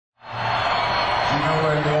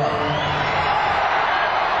where you are.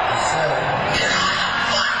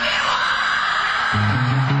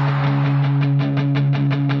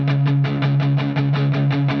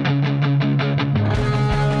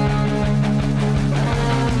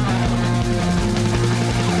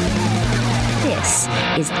 This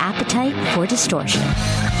is Appetite for Distortion.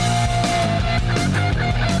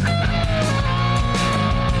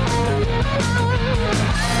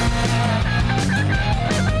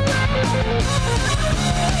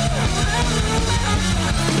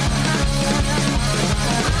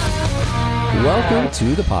 Welcome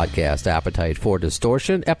to the podcast, Appetite for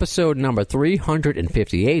Distortion, episode number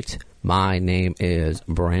 358. My name is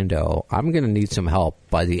Brando. I'm going to need some help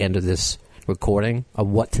by the end of this recording of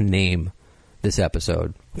what to name this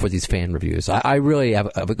episode for these fan reviews. I really have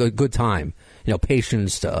a good time. You know,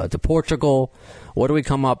 Patience to Portugal. What do we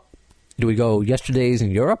come up? Do we go Yesterdays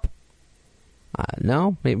in Europe?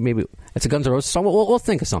 No? Maybe it's a Guns N' Roses song. We'll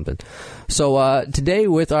think of something. So today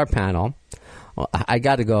with our panel, I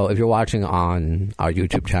got to go. If you're watching on our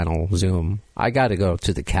YouTube channel, Zoom, I got to go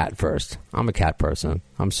to the cat first. I'm a cat person.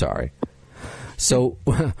 I'm sorry. So,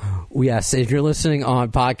 yes, if you're listening on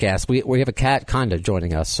podcast, we have a cat kind of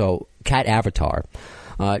joining us. So, Cat Avatar.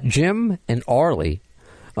 Jim and Arlie.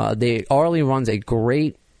 Arlie runs a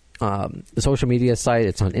great social media site.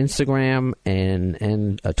 It's on Instagram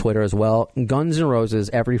and Twitter as well. Guns N' Roses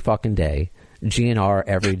every fucking day. GNR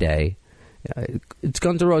every day. It's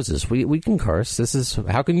Guns N' Roses. We can curse.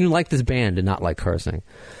 How can you like this band and not like cursing?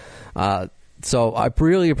 So I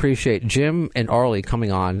really appreciate Jim and Arlie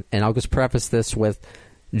coming on, and I'll just preface this with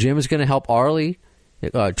Jim is going to help Arlie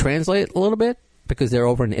translate a little bit because they're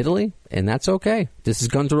over in Italy, and that's okay. This is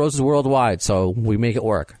Guns N' Roses worldwide, so we make it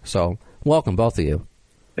work. So welcome, both of you.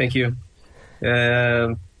 Thank you.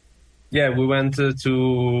 We went to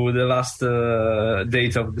the last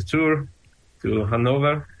date of the tour to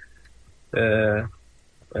Hanover. And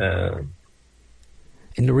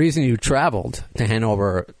the reason you traveled to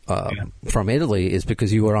Hanover from Italy is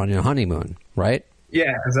because you were on your honeymoon, right?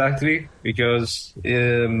 Yeah, exactly. Because,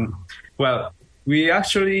 we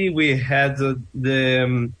had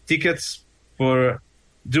the tickets for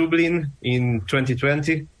Dublin in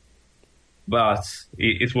 2020, but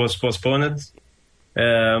it was postponed.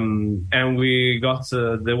 And we got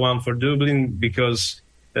the one for Dublin because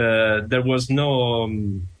there was no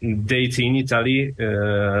date in Italy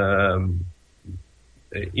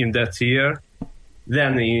in that year.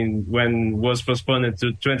 Then when was postponed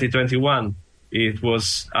to 2021, it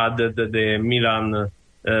was added the Milan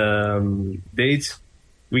date.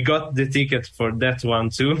 We got the ticket for that one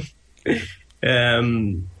too.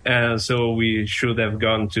 So we should have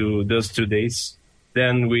gone to those 2 days.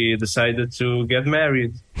 Then we decided to get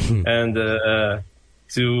married and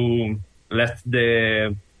to let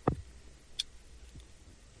the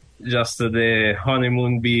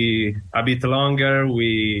honeymoon be a bit longer.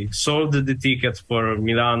 We sold the ticket for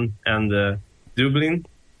Milan and Dublin,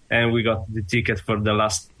 and we got the ticket for the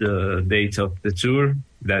last date of the tour,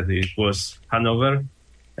 that it was Hanover.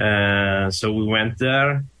 So we went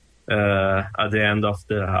there at the end of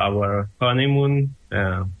our honeymoon.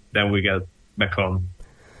 Then we got back home.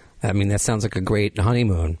 I mean, that sounds like a great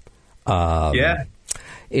honeymoon. Yeah.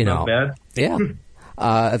 Not bad. Yeah.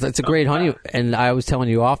 It's a great honeymoon. And I was telling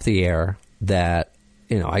you off the air that,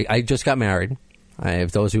 I just got married.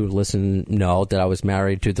 If those who listen know that I was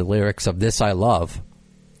married to the lyrics of This I Love,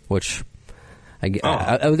 which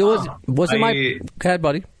wasn't my... Go ahead,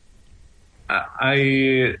 buddy.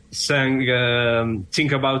 I sang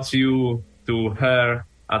Think About You to her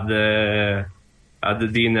at the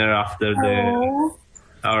dinner after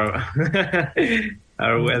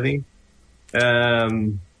our wedding.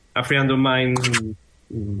 A friend of mine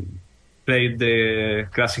played the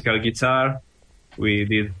classical guitar. We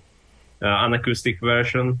did an acoustic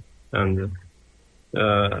version, and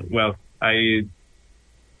I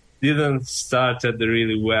didn't start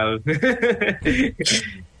really well,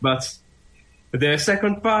 but the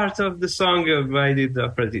second part of the song I did a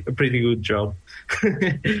pretty good job.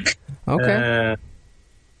 Okay,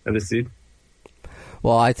 and that's it.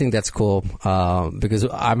 Well, I think that's cool because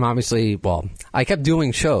I'm obviously, I kept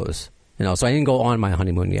doing shows, so I didn't go on my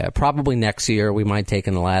honeymoon yet. Probably next year we might take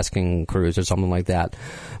an Alaskan cruise or something like that.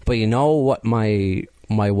 But you know what my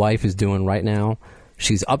wife is doing right now?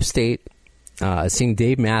 She's upstate seeing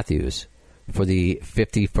Dave Matthews for the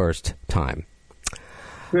 51st time.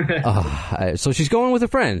 So she's going with her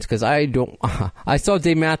friends because I saw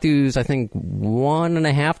Dave Matthews, I think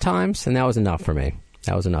 1.5 times, and that was enough for me.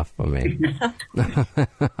 I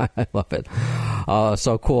love it.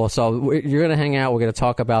 So cool. So you're going to hang out. We're going to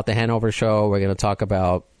talk about the Hanover show. We're going to talk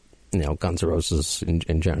about Guns N' Roses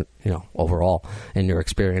in general, overall, and your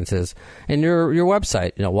experiences and your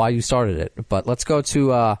website, why you started it. But let's go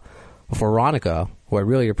to Veronica, who I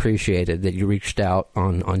really appreciated that you reached out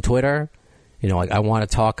on Twitter. I want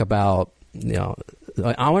to talk about,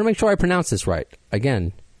 I want to make sure I pronounce this right.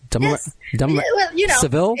 Again,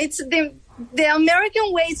 Seville? It's the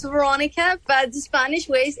American way is Veronica, but the Spanish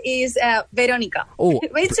way is Veronica. Oh,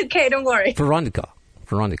 it's okay, don't worry. Veronica.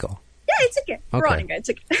 Yeah, it's okay. Veronica, it's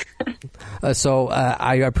okay. So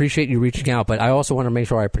I appreciate you reaching out, but I also want to make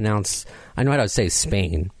sure I pronounce. I know how to say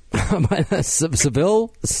Spain.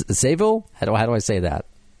 Seville? How do I say that?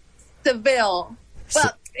 Seville.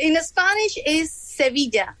 Well, in Spanish is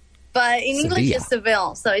Sevilla, but in English it's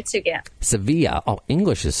Seville, so it's okay. Sevilla. Oh,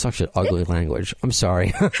 English is such an ugly language. I'm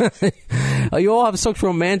sorry. You all have such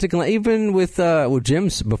romantic, even with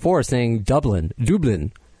Jim's before saying Dublin.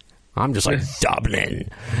 I'm just like Dublin,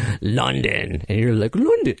 London, and you're like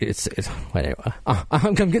London. It's whatever.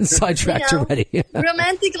 I'm getting sidetracked already.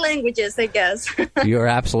 Romantic languages, I guess. You're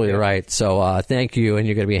absolutely right. So thank you, and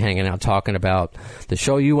you're going to be hanging out talking about the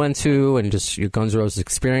show you went to and just your Guns N' Roses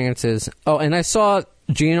experiences. Oh, and I saw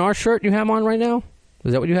GNR shirt you have on right now.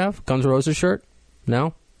 Is that what you have? Guns N' Roses shirt?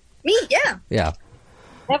 No? Me? Yeah. Yeah.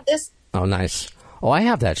 I have this. Oh, nice. Oh, I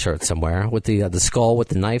have that shirt somewhere with the skull with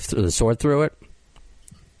the knife through the sword through it.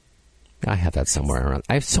 I have that somewhere around.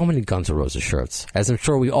 I have so many Guns N' Roses shirts, as I'm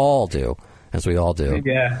sure we all do.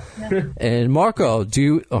 Yeah. And Marco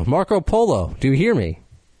Polo, do you hear me?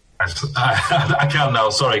 I can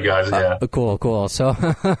now. Sorry, guys. Yeah. Cool. So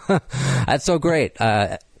that's so great.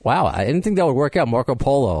 Wow, I didn't think that would work out. Marco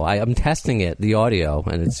Polo. I'm testing it, the audio,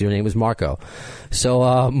 and your name is Marco.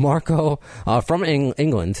 So Marco from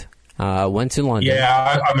England went to London.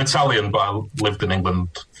 Yeah, I'm Italian, but I lived in England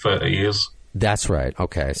 30 years. That's right.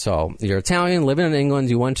 Okay, so you're Italian, living in England.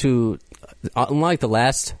 You went to, unlike the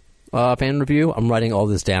last fan review, I'm writing all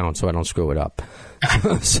this down so I don't screw it up.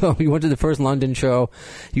 So you went to the first London show.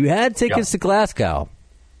 You had tickets to Glasgow,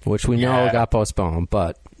 which we know got postponed,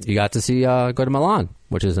 but you got to see go to Milan,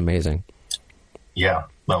 which is amazing. Yeah,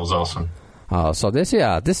 that was awesome. So this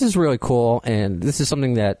is really cool, and this is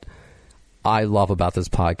something that I love about this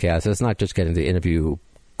podcast. It's not just getting to interview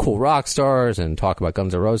cool rock stars and talk about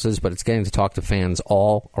Guns N' Roses, but it's getting to talk to fans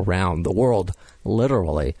all around the world,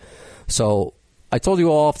 literally. So I told you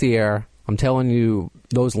all off the air. I'm telling you,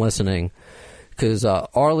 those listening, because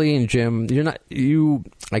Arlie and Jim,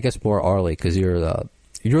 I guess more Arlie, because you're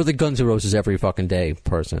the Guns N' Roses every fucking day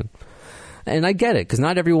person. And I get it, because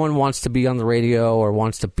not everyone wants to be on the radio or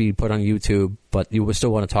wants to be put on YouTube, but you still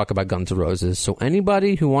want to talk about Guns N' Roses. So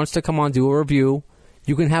anybody who wants to come on, do a review,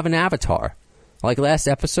 you can have an avatar. Like last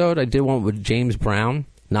episode, I did one with James Brown,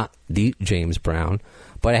 not the James Brown,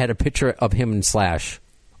 but I had a picture of him and Slash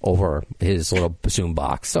over his little bassoon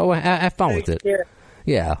box. So I have fun with it.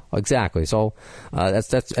 Yeah, exactly. So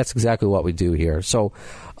that's exactly what we do here. So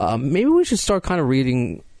maybe we should start kind of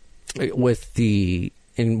reading with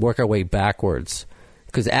and work our way backwards,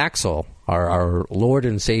 because Axl, our Lord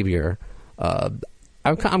and Savior,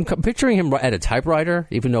 I'm picturing him at a typewriter,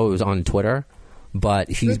 even though it was on Twitter, but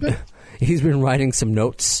he's been writing some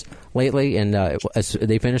notes lately, and as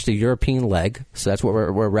they finished the European leg, so that's what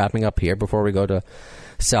we're wrapping up here before we go to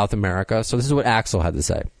South America. So this is what Axl had to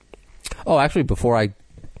say. Oh, actually, before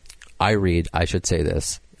I read, I should say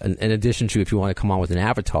this. In addition to, if you want to come on with an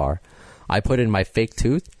avatar, I put in my fake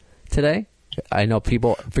tooth today. I know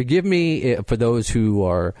people, forgive me for those who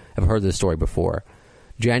have heard this story before.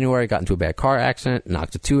 January, got into a bad car accident,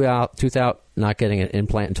 knocked a tooth out, not getting an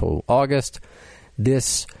implant until August.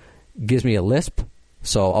 This gives me a lisp,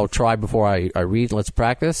 so I'll try before I read. Let's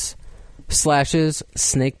practice. Slashes,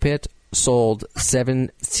 snake pit, sold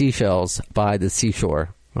 7 seashells by the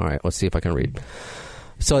seashore. All right, let's see if I can read.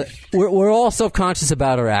 So we're all self-conscious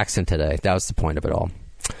about our accent today. That was the point of it all.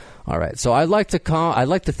 All right, so I'd like to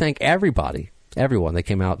thank everyone that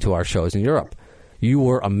came out to our shows in Europe. You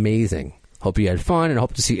were amazing. Hope you had fun, and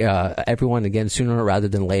hope to see everyone again sooner rather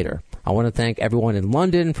than later. I want to thank everyone in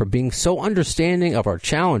London for being so understanding of our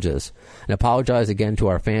challenges, and apologize again to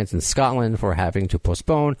our fans in Scotland for having to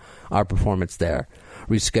postpone our performance there.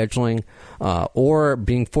 Rescheduling or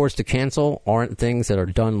being forced to cancel aren't things that are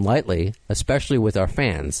done lightly, especially with our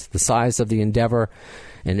fans. The size of the endeavor,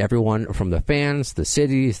 and everyone from the fans, the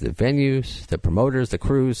cities, the venues, the promoters, the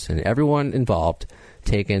crews, and everyone involved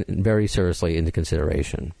taken very seriously into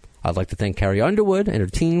consideration. I'd like to thank Carrie Underwood and her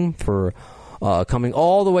team for coming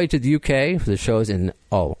all the way to the UK for the shows in,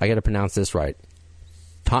 I got to pronounce this right,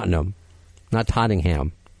 Tottenham, not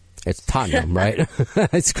Tottenham. It's Tottenham, right?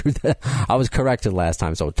 I screwed that. I was corrected last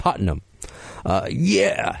time, so Tottenham.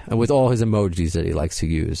 Yeah, and with all his emojis that he likes to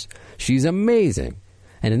use. She's amazing.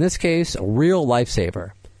 And in this case, a real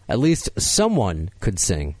lifesaver. At least someone could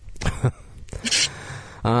sing.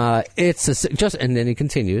 And then he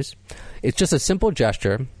continues. It's just a simple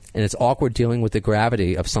gesture, and it's awkward dealing with the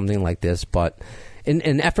gravity of something like this, but in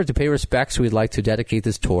an effort to pay respects, we'd like to dedicate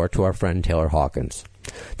this tour to our friend Taylor Hawkins.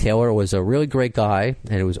 Taylor was a really great guy,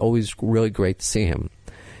 and it was always really great to see him.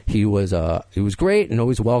 He was great and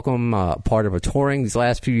always welcome part of a touring these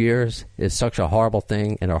last few years. It's such a horrible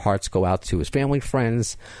thing, and our hearts go out to his family,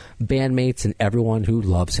 friends, bandmates, and everyone who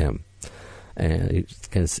loves him. And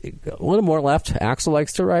a little more left. Axl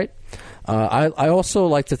likes to write. I also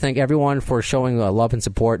like to thank everyone for showing love and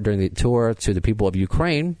support during the tour to the people of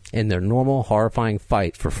Ukraine in their normal, horrifying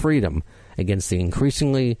fight for freedom against the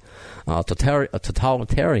increasingly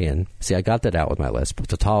totalitarian, see, I got that out with my list, but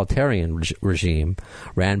totalitarian regime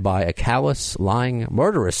ran by a callous, lying,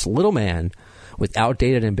 murderous little man with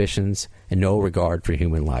outdated ambitions and no regard for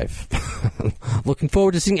human life. Looking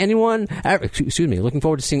forward to seeing everyone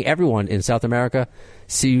in South America.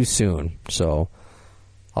 See you soon. So,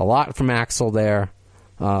 a lot from Axl there.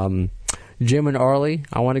 Jim and Arlie,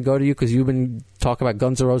 I want to go to you because you've been talking about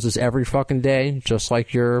Guns N' Roses every fucking day, just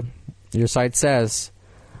like your site says.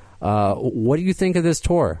 What do you think of this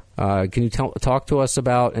tour? Can you talk to us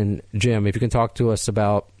about, and Jim, if you can talk to us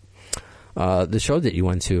about the show that you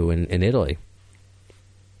went to in Italy?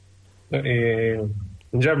 In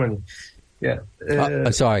Germany. Yeah.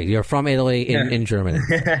 Sorry, you're from Italy in Germany.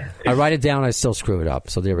 I write it down, I still screw it up,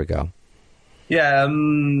 so there we go. Yeah,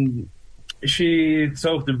 she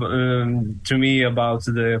talked to me about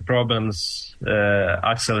the problems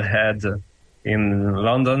Axl had in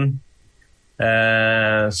London.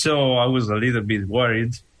 So I was a little bit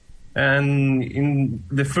worried. And in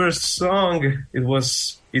the first song,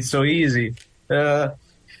 It's So Easy.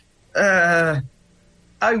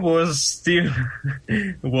 I was still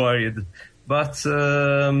worried. But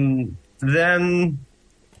then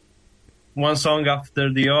one song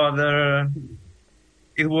after the other,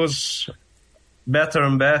 it was better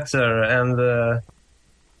and better. And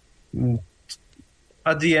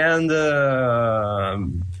at the end,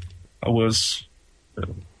 I was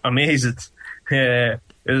amazed. It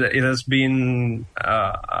has been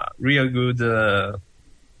a real good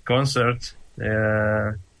concert.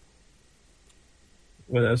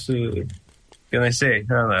 What else can I say?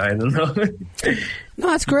 I don't know. No,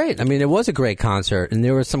 that's great. I mean, it was a great concert, and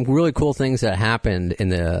there were some really cool things that happened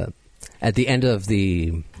at the end of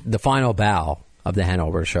the final bow of the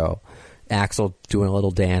Hanover show. Axl doing a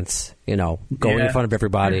little dance, going in front of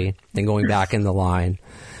everybody, then going back in the line.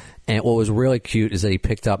 And what was really cute is that he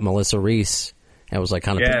picked up Melissa Reese. And it was like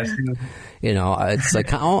kind of, it's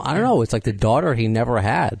like, I don't know, it's like the daughter he never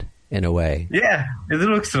had in a way. Yeah, it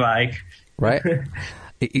looks like. Right?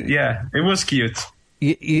 Yeah, it was cute.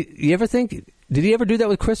 You ever think, did he ever do that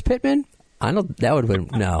with Chris Pittman? I don't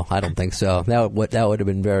think so. That would have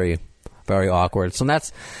been very, very awkward. So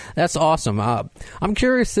that's awesome. I'm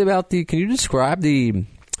curious about can you describe the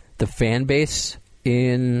fan base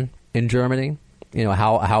in Germany?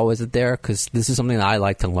 How is it there? Because this is something that I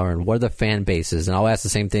like to learn. What are the fan bases? And I'll ask the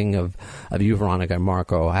same thing of you, Veronica and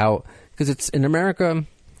Marco. Because it's in America,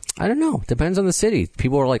 I don't know. Depends on the city.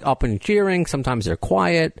 People are like up and cheering. Sometimes they're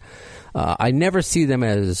quiet. I never see them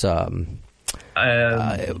as. The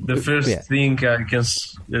first thing I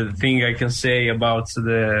can say about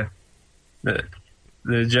the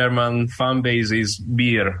German fan base is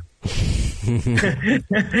beer.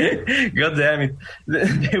 God damn it!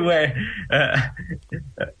 They were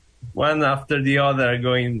one after the other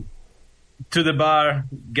going to the bar,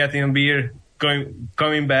 getting a beer,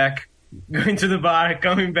 coming back, going to the bar,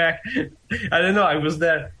 coming back. I don't know. I was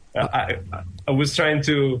there. I was trying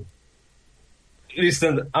to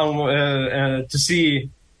listen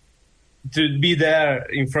to be there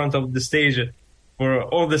in front of the stage for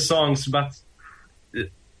all the songs, but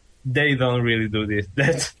they don't really do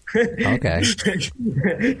this. Okay.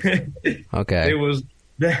 Okay.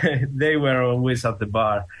 They were always at the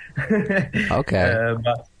bar. Okay.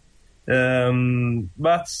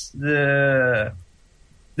 But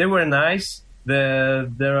they were nice. There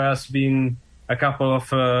has been a couple of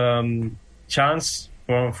chants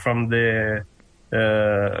from the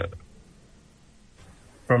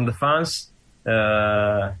fans.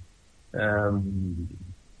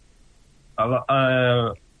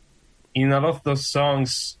 In a lot of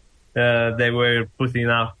songs, they were putting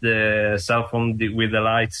up the cell phone with the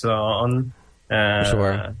lights on.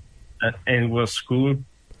 Sure. And it was cool.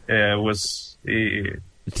 Did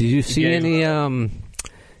you see any?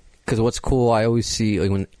 Because what's cool, I always see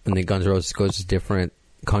when the Guns N' Roses goes to different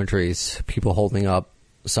countries, people holding up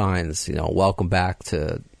signs, welcome back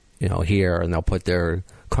to, here, and they'll put their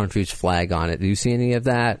country's flag on it. Do you see any of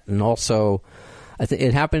that? And also, I think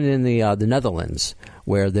it happened in the Netherlands,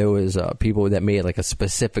 where there was people that made like a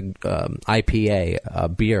specific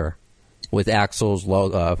IPA beer with Axl's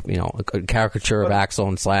logo, a caricature of Axl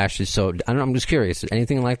and Slash. So I'm just curious,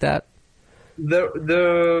 anything like that?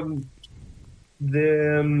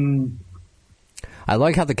 I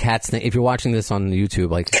like how the cats think. If you're watching this on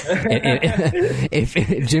YouTube, like if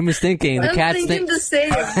Jim is thinking, the cats think the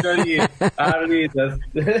same. Ari,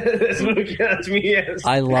 that's looking at me. Yes.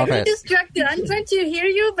 I love it. I'm distracted. I'm trying to hear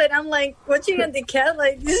you, but I'm like watching at the cat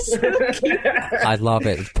like this. I love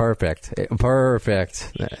it. It's perfect.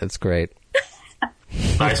 Perfect. It's great.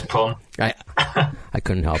 Nice pun. I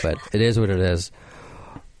couldn't help it. It is what it is.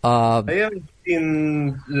 I haven't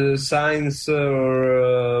seen signs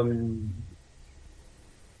or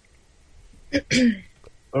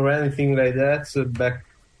anything like that back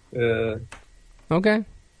okay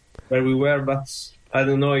where we were, but I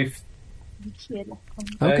don't know if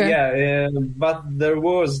okay. But there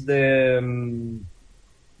was the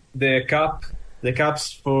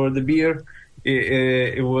cups for the beer.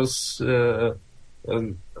 It was of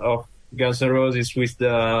Guns N' Roses with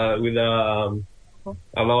a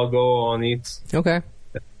logo on it. Okay,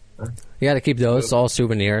 you got to keep those all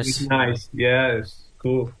souvenirs. It's nice. Yeah, it's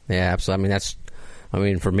cool. Yeah, absolutely. I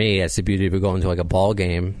mean, for me, that's the beauty of going to like a ball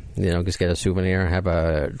game. Just get a souvenir, have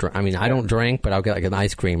a. I don't drink, but I'll get like an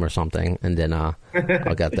ice cream or something, and then I'll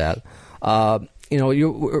get that.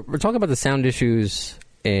 We're talking about the sound issues,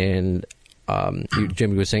 and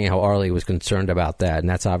Jim, you were saying how Arlie was concerned about that, and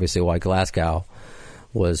that's obviously why Glasgow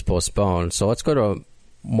was postponed. So let's go to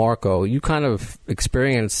Marco. You kind of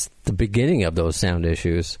experienced the beginning of those sound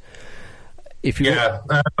issues. Can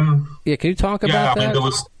you talk about that? There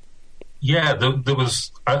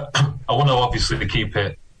was. I want to obviously keep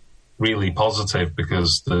it really positive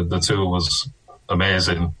because the tour was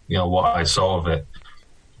amazing. What I saw of it,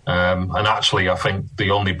 and actually, I think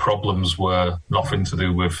the only problems were nothing to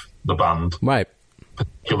do with the band, right?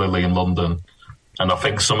 Particularly in London, and I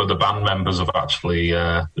think some of the band members have actually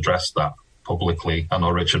addressed that publicly. I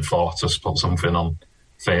know Richard Fortus put something on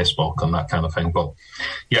Facebook and that kind of thing. But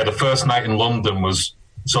yeah, the first night in London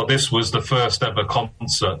this was the first ever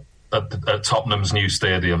concert at Tottenham's new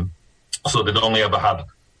stadium. So they'd only ever had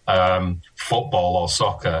football or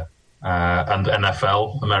soccer and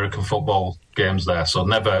NFL, American football games there. So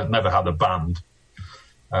never had a band.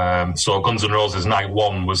 So Guns N' Roses Night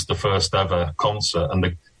 1 was the first ever concert.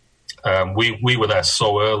 And we were there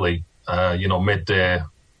so early, midday,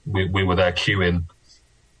 we were there queuing.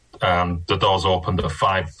 The doors opened at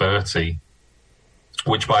 5:30,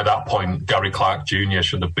 which by that point Gary Clark Jr.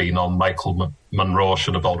 should have been on. Michael Monroe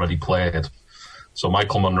should have already played. So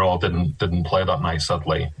Michael Monroe didn't play that night,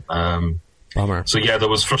 sadly. Bummer. So yeah, there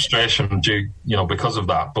was frustration because of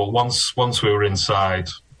that. But once we were inside,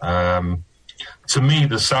 to me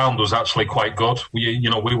the sound was actually quite good. We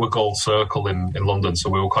were Gold Circle in London, so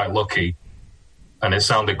we were quite lucky, and it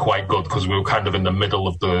sounded quite good because we were kind of in the middle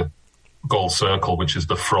of the Gold Circle, which is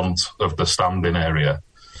the front of the standing area.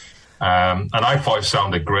 And I thought it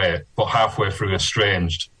sounded great, but halfway through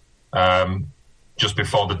Estranged, just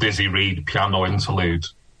before the Dizzy Reed piano interlude,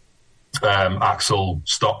 Axl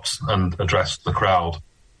stopped and addressed the crowd,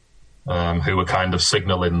 who were kind of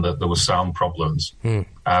signalling that there were sound problems.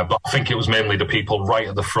 But I think it was mainly the people right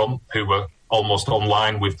at the front who were almost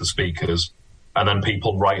online with the speakers, and then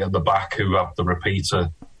people right at the back who have the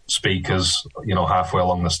repeater speakers, halfway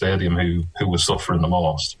along the stadium who were suffering the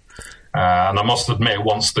most. And I must admit,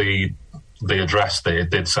 once they addressed it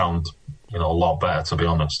did sound, a lot better, to be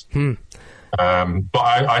honest. But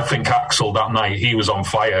I think Axl that night, he was on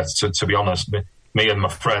fire, to be honest. Me and my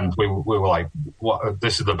friend, we were like, "What?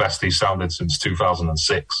 This is the best he's sounded since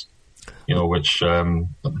 2006." Which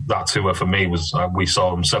that tour for me was, we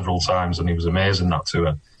saw him several times and he was amazing, that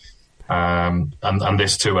tour. And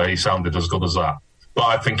this tour, he sounded as good as that. But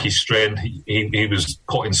I think he strained, he was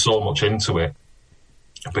putting so much into it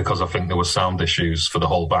because I think there were sound issues for the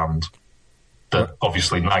whole band that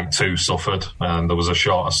obviously Night 2 suffered, and there was a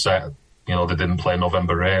shorter set. They didn't play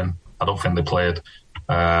November Rain. I don't think they played,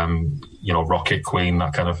 Rocket Queen,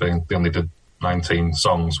 that kind of thing. They only did 19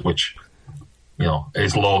 songs, which,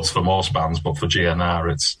 is loads for most bands, but for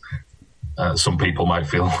GNR, it's some people might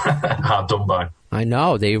feel hard done by. I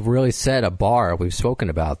know. They've really set a bar. We've spoken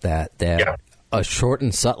about that. Yeah. A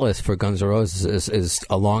shortened set list for Guns N' Roses is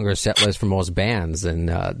a longer set list for most bands, and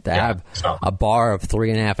to have a bar of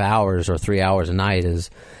 3.5 hours or 3 hours a night is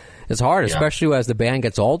hard, especially as the band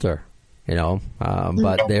gets older.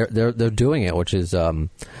 But they're doing it, which is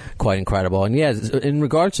quite incredible. And yeah, in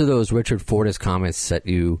regards to those Richard Fortus comments that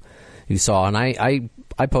you saw, and I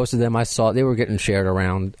posted them. I saw they were getting shared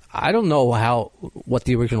around. I don't know what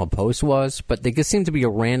the original post was, but they just seemed to be a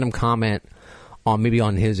random comment on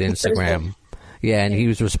his Instagram. Yeah, and he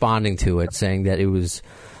was responding to it, saying that it was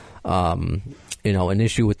an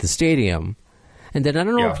issue with the stadium. And then I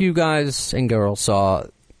don't know if you guys and girls saw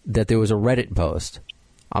that there was a Reddit post.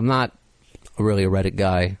 I'm not really a Reddit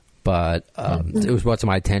guy, but it was brought to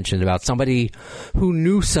my attention about somebody who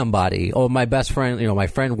knew somebody. Oh, my best friend, my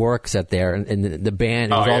friend works at there, and the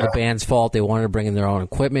band, it was all the band's fault. They wanted to bring in their own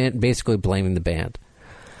equipment, basically blaming the band.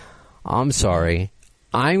 I'm sorry.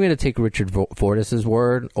 I'm going to take Richard Fortus's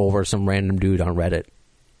word over some random dude on Reddit.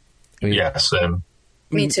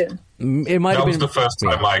 Me too. It might that have was been the first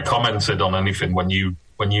time I commented on anything when you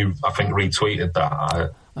I think retweeted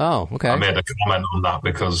that. Oh, okay. I made a comment on that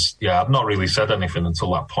because I've not really said anything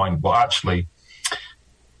until that point. But actually,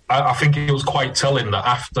 I think it was quite telling that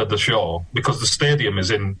after the show, because the stadium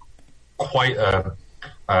is in quite a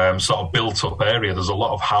sort of built-up area. There's a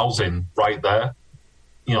lot of housing right there.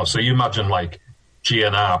 So you imagine like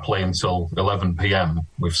GNR playing till 11 p.m.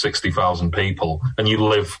 with 60,000 people, and you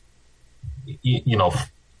live,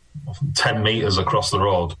 10 meters across the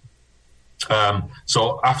road.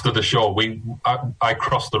 So after the show, I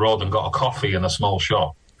crossed the road and got a coffee in a small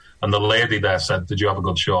shop, and the lady there said, "Did you have a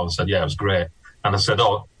good show?" I said, "Yeah, it was great." And I said,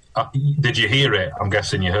 "Oh, did you hear it? I'm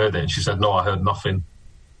guessing you heard it." And she said, "No, I heard nothing."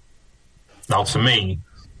 Now, to me,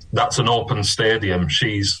 that's an open stadium.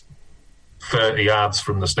 She's 30 yards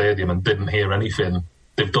from the stadium and didn't hear anything.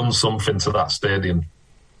 They've done something to that stadium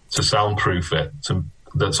to soundproof it.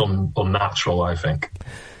 That's unnatural, I think.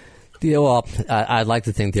 Yeah, well, I'd like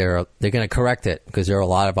to think they're going to correct it because there are a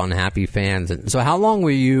lot of unhappy fans. And so how long were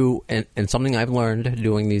you, and something I've learned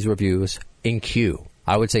doing these reviews, in queue?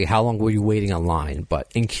 I would say how long were you waiting online,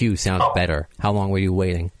 but in queue sounds better. How long were you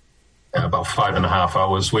waiting? About 5.5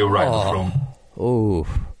 hours. We were right in the front. Oh.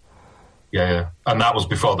 Yeah. And that was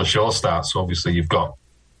before the show starts. So obviously you've got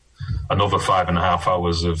another 5.5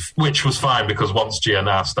 hours which was fine because once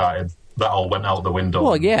GNR started, that all went out the window.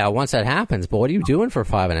 Well, yeah, once that happens. But what are you doing for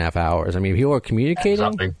 5.5 hours? I mean, people are communicating.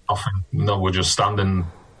 Exactly. Nothing. No, we're just standing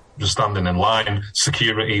in line.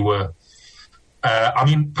 Security were.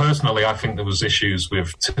 Personally, I think there was issues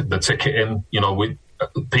with the ticketing.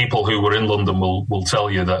 People who were in London will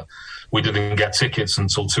tell you that we didn't get tickets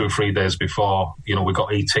until 2 or 3 days before. We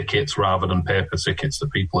got e-tickets rather than paper tickets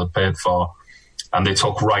that people had paid for, and they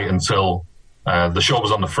took right until the show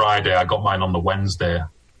was on the Friday. I got mine on the Wednesday.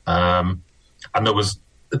 And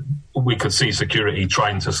we could see security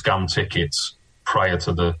trying to scan tickets prior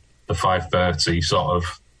to the 5:30 sort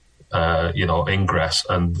of, ingress,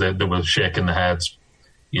 and they were shaking their heads.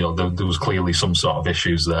 There was clearly some sort of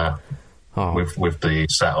issues there with the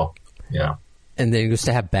setup. Yeah. And they used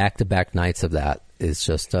to have back-to-back nights of that. It's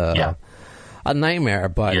just a nightmare.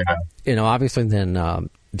 But, obviously then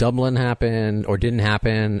Dublin happened or didn't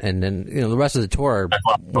happen, and then the rest of the tour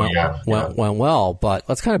went well. But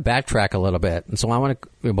let's kind of backtrack a little bit. And so I want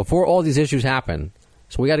to before all these issues happen.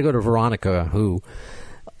 So we got to go to Veronica, who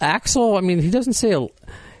Axl. I mean, he doesn't say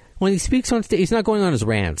when he speaks on stage. He's not going on his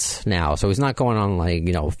rants now, so he's not going on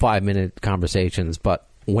 5-minute conversations. But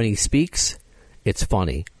when he speaks, it's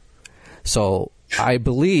funny. So I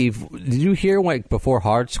believe. Did you hear before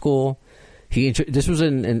Hard School? This was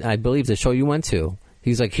in I believe the show you went to.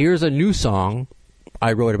 He's like, here's a new song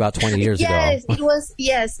I wrote about 20 years ago.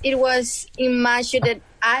 It was in my show that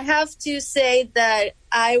I have to say that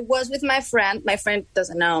I was with my friend. My friend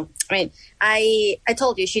doesn't know. I mean, I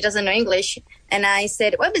told you she doesn't know English. And I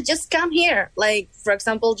said, well, but just come here. Like, for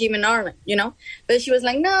example, Jimmy Norman, But she was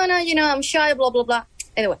like, no, I'm shy, blah, blah, blah.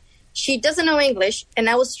 Anyway, she doesn't know English. And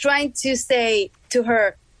I was trying to say to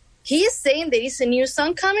her, he's saying there is a new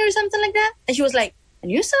song coming or something like that. And she was like, a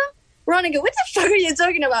new song? Veronica, what the fuck are you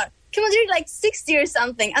talking about? Come on, you're like 60 or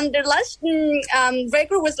something. And their last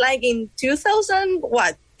record was like in 2008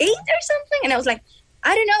 or something? And I was like,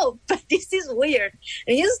 I don't know, but this is weird.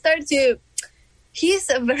 And he's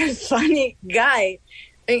a very funny guy.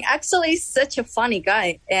 I mean, actually, he's such a funny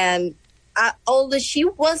guy. And although she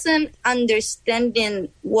wasn't understanding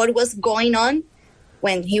what was going on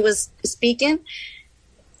when he was speaking,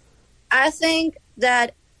 I think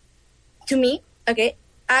that, to me,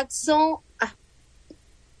 Axl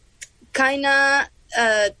kind of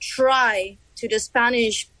try to the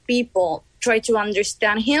Spanish people, try to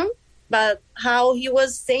understand him, but how he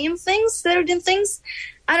was saying certain things,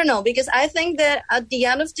 I don't know, because I think that at the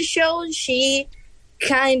end of the show, she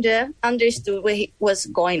kind of understood what was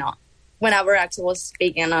going on whenever Axl was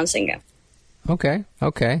speaking and singing. Okay.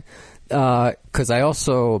 Because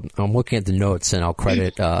I'm looking at the notes, and I'll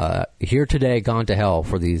credit Here Today, Gone to Hell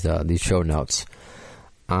for these show notes.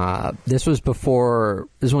 This was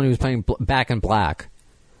when he was playing Back in Black,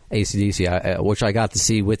 AC/DC, which I got to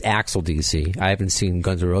see with Axl DC. I haven't seen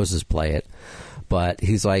Guns N' Roses play it, but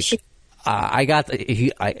he's like,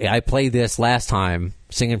 I played this last time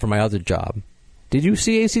singing for my other job. Did you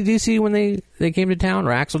see AC/DC when they came to town,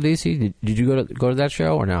 or Axl DC? Did you go to that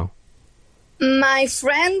show or no? My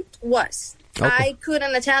friend was. Okay. I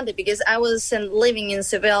couldn't attend it because I was living in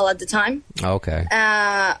Seville at the time. Okay.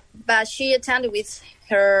 But she attended with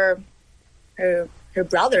her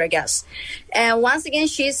brother, I guess. And once again,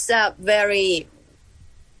 she's very.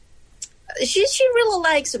 She really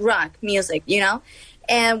likes rock music, you know.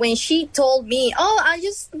 And when she told me, I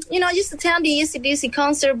just attended the AC/DC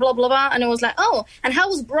concert, blah blah blah, and I was like, oh, and how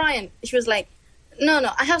was Brian? She was like, no,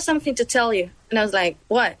 I have something to tell you. And I was like,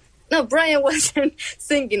 what? No, Brian wasn't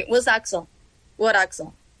singing. It was Axl. What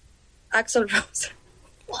Axl? Axl Rose.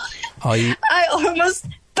 I almost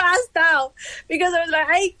passed out because I was like,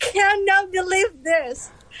 I cannot believe this.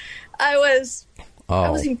 I was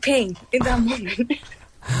in pain in that moment.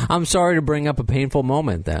 I'm sorry to bring up a painful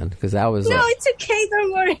moment then, because that was. No, it's okay.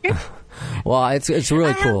 Don't worry. Well, it's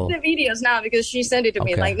really cool. I have the videos now because she sent it to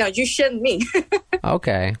me. Like, no, you shouldn't me.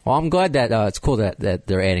 Okay. Well, I'm glad that it's cool that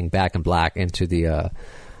they're adding Back in Black into the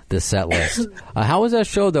set list. How was that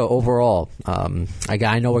show though overall?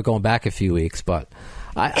 I know we're going back a few weeks, but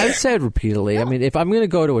I've said repeatedly. I mean, if I'm going to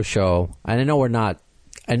go to a show, and I know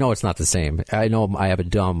it's not the same. I know I have a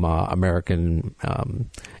dumb American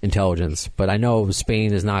intelligence, but I know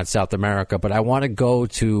Spain is not South America. But I want to go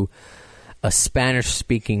to a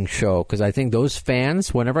Spanish-speaking show because I think those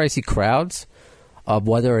fans, whenever I see crowds of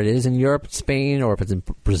whether it is in Europe, Spain, or if it's in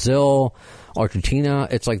Brazil, Argentina,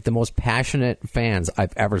 it's like the most passionate fans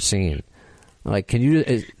I've ever seen. Like,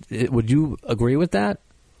 would you agree with that?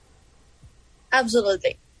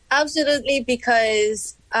 Absolutely,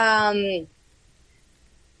 because I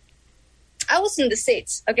was in the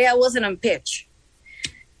States. Okay, I wasn't on pitch,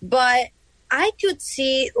 but I could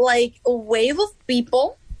see like a wave of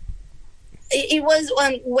people. It was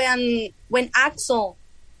when Axl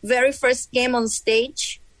very first came on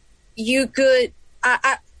stage. You could.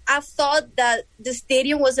 I thought that the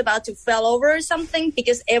stadium was about to fall over or something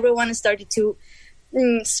because everyone started to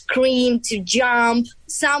scream, to jump.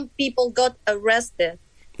 Some people got arrested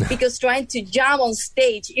because trying to jump on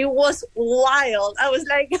stage. It was wild. I was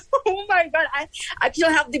like, oh my God, I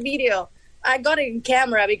actually have the video. I got it in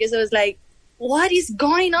camera because I was like, what is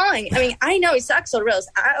going on? I mean, I know it's Axl Rose.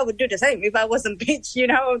 I would do the same if I wasn't pitch,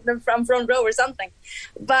 from front row or something.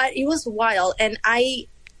 But it was wild. And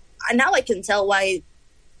now I can tell why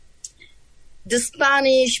the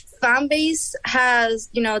Spanish fan base has,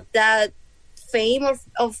 that fame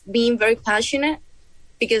of being very passionate,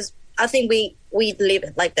 because I think we live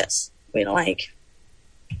it like this.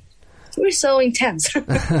 We're so intense.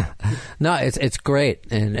 No, it's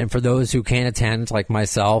great. And for those who can't attend, like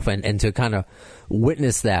myself, and to kind of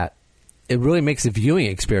witness that, it really makes the viewing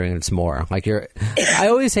experience more. Like I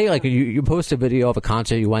always hate, like, you post a video of a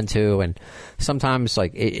concert you went to, and sometimes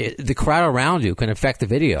like the crowd around you can affect the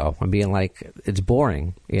video and being like, it's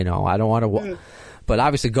boring. I don't want to. But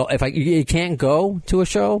obviously, you can't go to a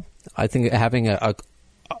show, I think having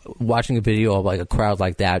watching a video of like a crowd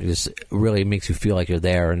like that just really makes you feel like you're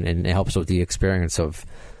there, and it helps with the experience of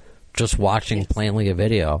just watching plainly a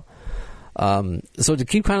video. So to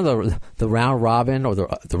keep kind of the round robin, or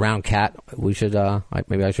the round cat, we should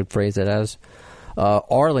maybe I should phrase it as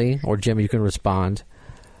Arlie or Jim, you can respond.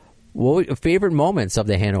 What were your favorite moments of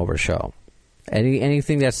the Hanover show?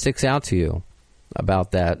 Anything that sticks out to you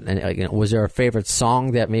about that? And was there a favorite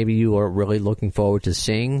song that maybe you were really looking forward to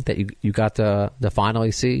seeing that you got to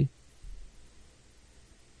finally see?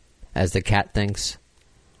 As the cat thinks.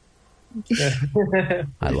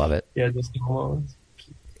 I love it. Yeah, just a moment.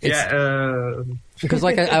 Because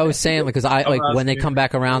like I was saying, because when they come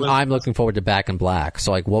back around, I'm looking forward to Back in Black.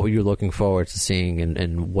 So like, what were you looking forward to seeing,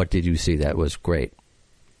 and what did you see that was great?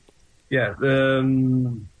 Yeah.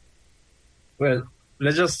 Well,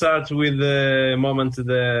 let's just start with the moment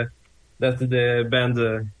that the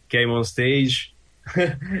band came on stage.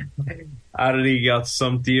 Arlie got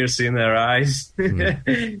some tears in her eyes,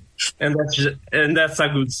 and that's a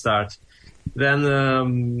good start.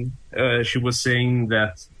 Then she was saying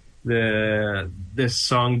that the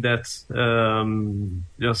song that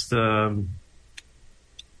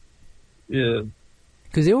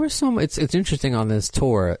because there were some. It's interesting on this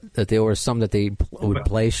tour that there were some that they would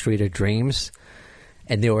play Street of Dreams,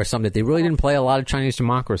 and there were some that they really didn't play a lot of Chinese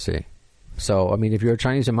Democracy. So, I mean, if you're a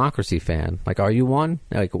Chinese Democracy fan, like, are you one?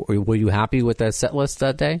 Like, were you happy with that set list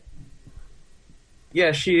that day?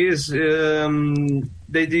 Yeah, she is.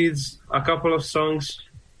 They did a couple of songs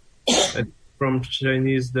from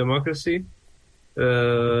Chinese Democracy.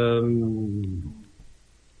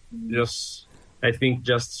 I think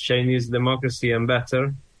just Chinese Democracy and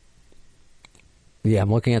Better. Yeah,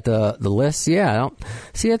 I'm looking at the list. Yeah, I don't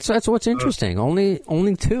see. That's what's interesting.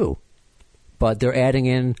 Only 2, but they're adding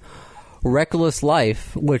in Reckless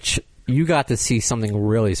Life, which you got to see something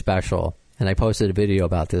really special. And I posted a video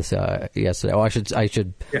about this yesterday. Oh, I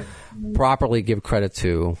should properly give credit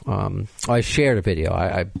to. I shared a video.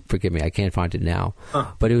 I forgive me, I can't find it now.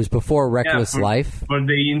 But it was before Reckless Life. For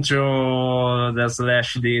the intro that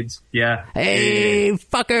Slash did. Yeah. Hey,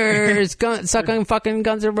 fuckers! Sucking fucking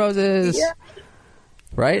Guns N' Roses. Yeah.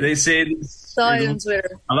 Right? They said saw it on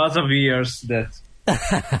Twitter. A lot of years that.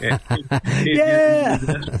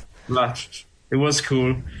 But it was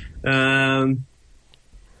cool.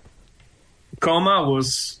 Coma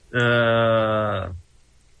was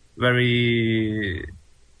very,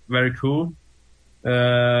 very cool.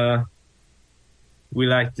 We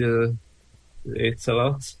liked it a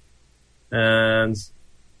lot. And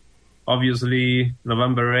obviously,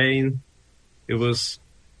 November Rain, it was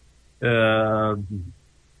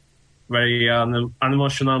very an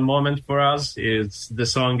emotional moment for us. It's the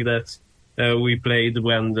song that we played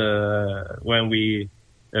when we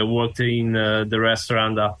walked in the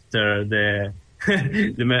restaurant after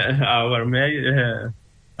our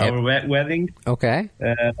wedding. Okay.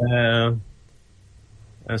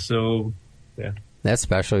 So, yeah. That's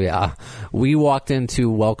special, yeah. We walked into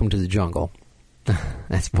Welcome to the Jungle.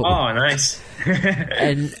 That's nice.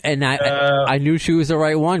 and I knew she was the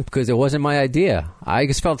right one because it wasn't my idea. I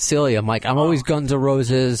just felt silly. I'm like, I'm always Guns N'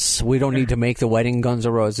 Roses. We don't need to make the wedding Guns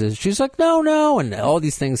N' Roses. She's like, no, and all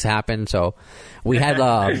these things happen. So we had.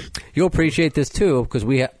 You'll appreciate this too because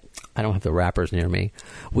we had. I don't have the wrappers near me.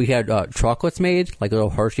 We had chocolates made, like little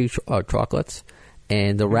Hershey chocolates,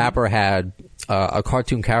 and the wrapper had a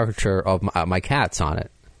cartoon caricature of my cats on it.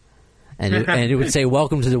 And it would say,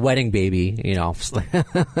 "Welcome to the wedding, baby." You know.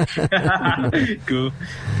 Cool.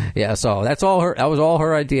 Yeah. So that's all her. That was all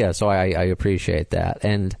her idea. So I appreciate that.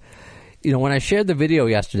 And when I shared the video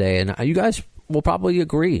yesterday, and you guys will probably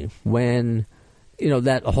agree when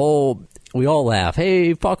that whole we all laugh,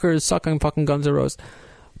 "Hey, fuckers, sucking fucking Guns N' Roses,"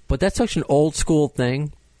 but that's such an old school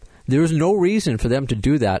thing. There's no reason for them to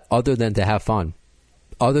do that other than to have fun,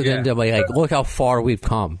 other than to like look how far we've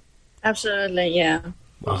come. Absolutely. Yeah.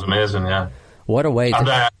 It was amazing, yeah. What a way! And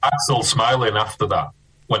Axl smiling after that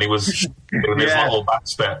when he was doing his little back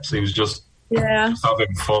steps. He was just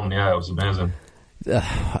having fun. Yeah, it was amazing.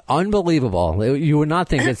 Unbelievable! You would not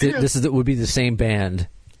think that this would be the same band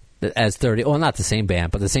as 30. Well, not the same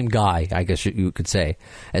band, but the same guy. I guess you could say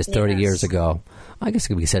as 30 years ago. I guess it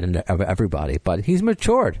could be said into everybody, but he's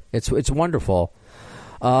matured. It's wonderful.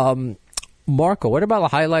 Marco, what about the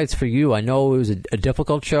highlights for you? I know it was a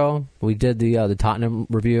difficult show. We did the Tottenham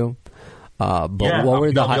review. But what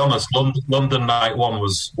were the highlights? I'll be honest, London Night 1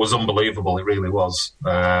 was unbelievable. It really was.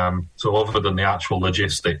 So other than the actual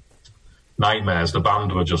logistic nightmares, the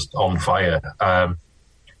band were just on fire.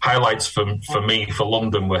 Highlights for me for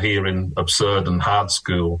London were hearing Absurd and Hard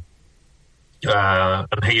School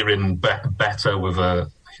and hearing Better with a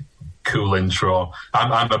cool intro.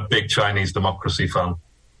 I'm a big Chinese Democracy fan.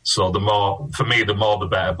 So the more the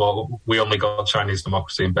better. But we only got Chinese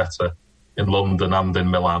Democracy and Better in London and in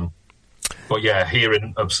Milan. But yeah,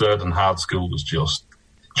 hearing Absurd and Hard School was just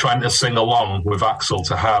trying to sing along with Axl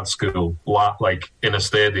to Hard School, like in a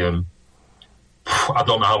stadium. I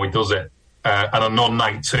don't know how he does it. And I know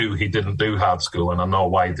night 2 he didn't do Hard School, and I know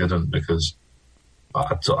why he didn't, because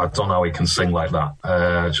I don't know how he can sing like that.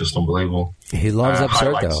 It's just unbelievable. He loves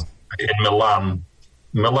Absurd, though. In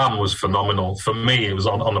Milan was phenomenal. For me, it was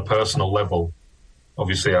on a personal level.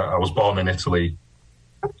 Obviously, I was born in Italy,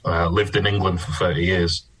 lived in England for 30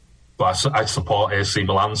 years, but I support AC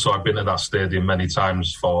Milan, so I've been to that stadium many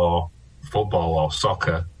times for football or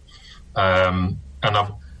soccer. And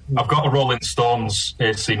I've got a Rolling Stones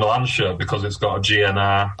AC Milan shirt because it's got a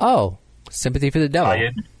GNR. Oh, Sympathy for the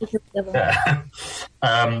Devil. Yeah.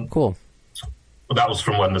 Cool. That was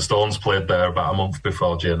from when the Stones played there about a month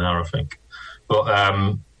before GNR, I think. But,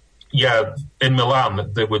 in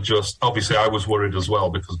Milan, they were just... Obviously, I was worried as well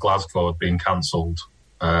because Glasgow had been cancelled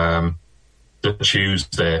the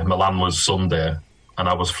Tuesday. Milan was Sunday, and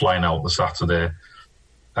I was flying out the Saturday.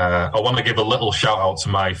 I want to give a little shout-out to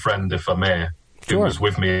my friend, if I may, who was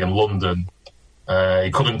with me in London.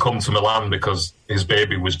 He couldn't come to Milan because his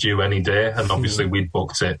baby was due any day, and obviously we'd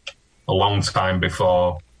booked it a long time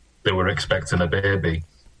before they were expecting a baby.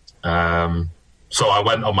 So I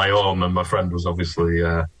went on my own, and my friend was obviously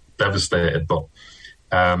devastated. But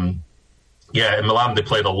in Milan they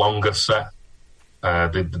played a longer set.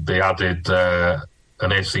 They added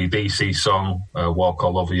an AC/DC song, "Walk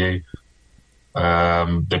All Over You."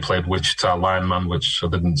 They played Wichita Lineman, which I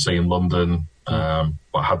didn't see in London, but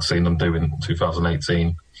I had seen them do in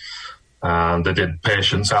 2018. And they did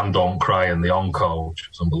Patience and Don't Cry in the encore, which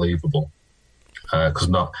was unbelievable. Because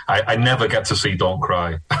I never get to see Don't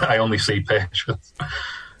Cry. I only see Patience.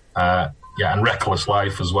 And Reckless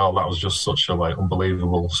Life as well. That was just such a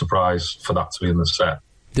unbelievable surprise for that to be in the set.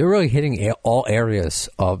 They're really hitting all areas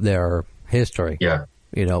of their history. Yeah.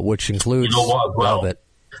 Which includes Velvet.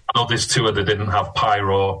 I know this tour they didn't have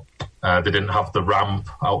pyro. They didn't have the ramp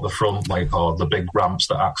out the front, or the big ramps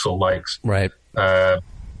that Axl likes. Right.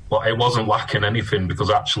 But it wasn't lacking anything, because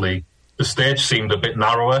actually the stage seemed a bit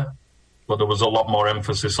narrower, but there was a lot more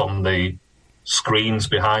emphasis on the screens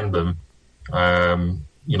behind them. The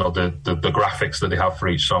graphics that they have for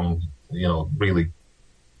each song, really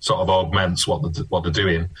sort of augments what they're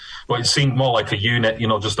doing. But it seemed more like a unit,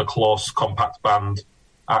 just a close, compact band.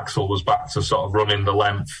 Axl was back to sort of running the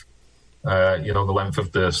length, the length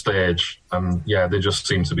of the stage. And, they just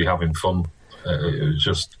seemed to be having fun. It was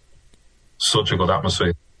just such a good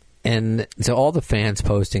atmosphere. And to all the fans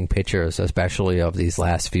posting pictures, especially of these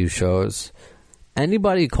last few shows,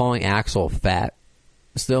 anybody calling Axl fat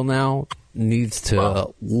still now needs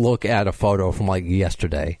to look at a photo from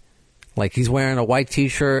yesterday. He's wearing a white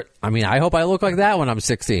T-shirt. I mean, I hope I look like that when I'm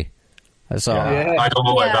 60. So I don't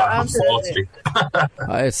know like that. I'm 40.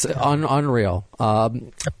 It's unreal.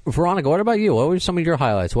 Veronica, what about you? What were some of your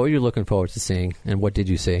highlights? What were you looking forward to seeing, and what did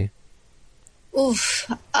you see?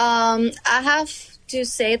 I have to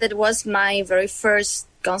say that it was my very first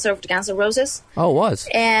concert of the Guns N' Roses. Oh, it was?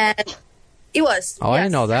 And it was. Oh, yes. I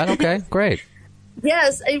didn't know that. Okay, great.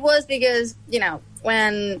 Yes, it was because,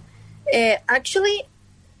 when actually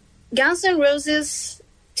Guns N' Roses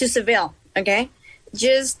to Seville, okay,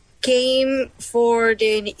 just came for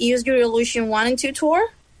the Use Your Illusion 1 and 2 tour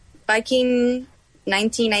back in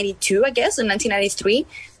 1992, I guess, or 1993,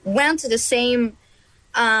 went to the same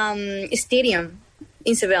stadium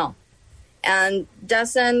in Seville, and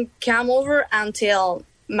doesn't come over until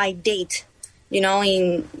my date, in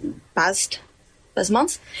past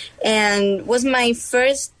month, and was my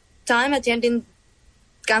first time attending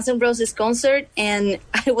Guns N' Roses concert, and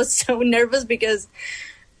I was so nervous because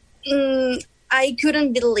I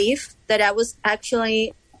couldn't believe that I was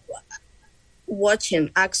actually watching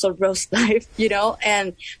Axl Rose live,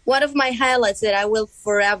 and one of my highlights that I will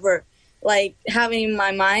forever having in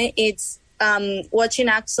my mind, it's watching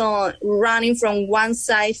Axl running from one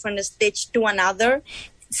side from the stage to another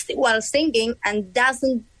while singing, and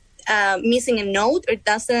doesn't missing a note, or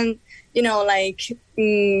doesn't, he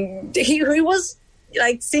was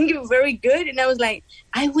singing very good, and I was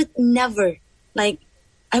I would never, I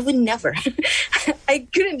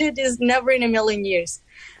couldn't do this, never in a million years.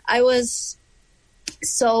 I was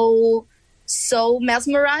so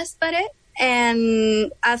mesmerized by it.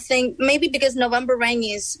 And I think maybe because November Rain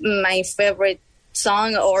is my favorite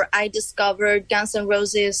song, or I discovered Guns N'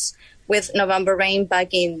 Roses with November Rain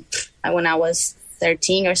back in when I was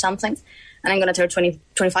 13 or something. And I'm going to turn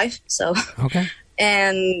 25. So, okay.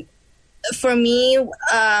 And for me,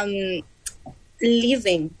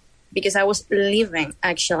 because I was leaving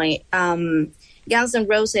actually, Guns N'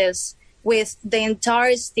 Roses with the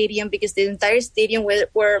entire stadium, because the entire stadium were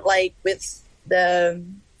with the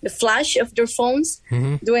flash of their phones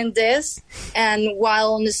doing this, and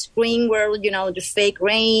while on the screen were the fake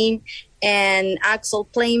rain and Axl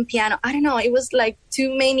playing piano. I don't know, it was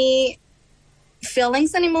too many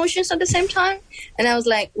feelings and emotions at the same time, and I was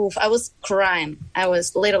oof, I was crying. I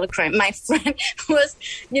was literally crying. My friend was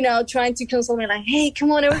trying to console me, hey,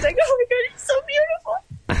 come on. I was oh my god, it's so beautiful.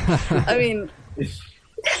 I mean,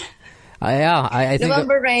 I think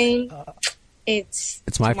November Rain.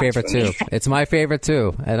 It's my favorite too. It's my favorite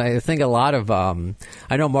too, and I think a lot of I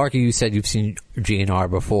know, Marky, you said you've seen GNR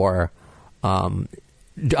before. I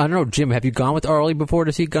don't know, Jim, have you gone with Arlie before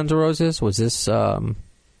to see Guns N' Roses? Was this her?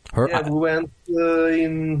 Yeah, we went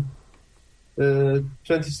in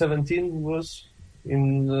 2017. Was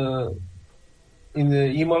in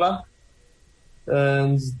Imola,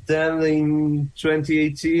 and then in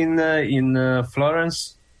 2018 in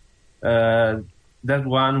Florence. That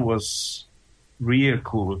one was real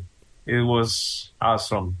cool. It was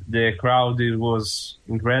awesome. The crowd, it was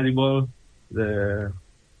incredible. And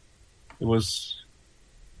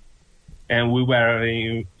we were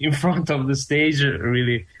in front of the stage.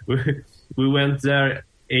 Really, we went there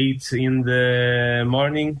 8 in the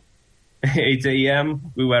morning, 8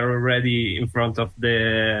 a.m. We were already in front of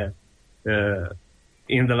in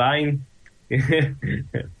the line.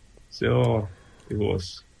 So it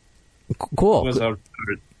was cool. It was our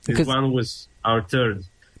third. This one was our third.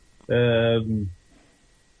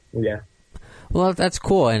 Yeah. Well, that's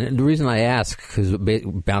cool. And the reason I ask, because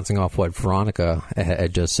bouncing off what Veronica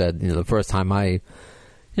had just said, the first time I,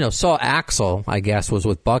 saw Axl, I guess, was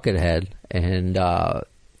with Buckethead. And,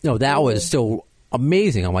 that was still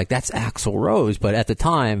amazing. I'm like, that's Axl Rose. But at the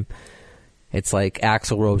time, it's like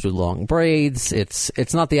Axl Rose with long braids.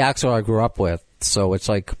 It's not the Axl I grew up with. So it's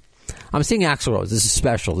like, I'm seeing Axl Rose. This is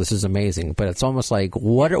special. This is amazing. But it's almost like,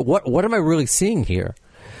 what am I really seeing here?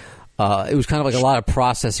 It was kind of like a lot of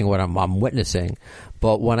processing what I'm witnessing.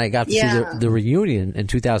 But when I got to see the reunion in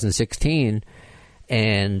 2016,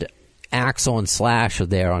 and Axl and Slash are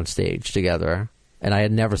there on stage together, and I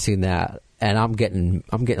had never seen that, and I'm getting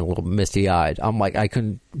a little misty eyed. I'm like, I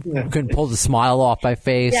couldn't pull the smile off my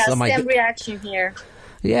face. Yeah, I'm same like, reaction here.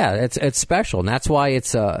 Yeah, it's special, and that's why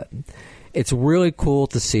it's really cool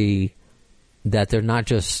to see that they're not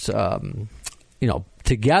just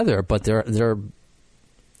together, but they're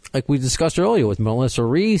like we discussed earlier with Melissa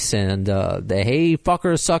Reese and the Hey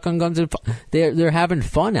Fuckers Suck on Guns and they're having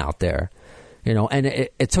fun out there, and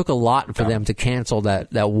it took a lot for them to cancel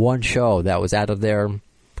that one show that was out of their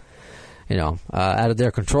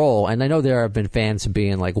control. And I know there have been fans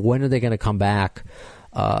being like, when are they going to come back?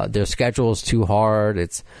 Their schedule is too hard.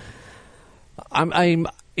 I'm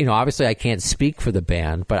obviously I can't speak for the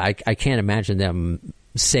band, but I can't imagine them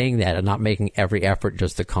saying that and not making every effort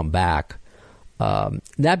just to come back.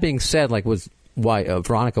 That being said, like with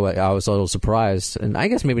Veronica, I was a little surprised, and I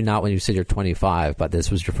guess maybe not when you said you're 25, but this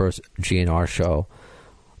was your first GNR show.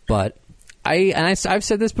 But I've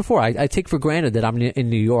said this before. I take for granted that I'm in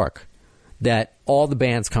New York, that all the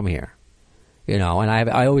bands come here, and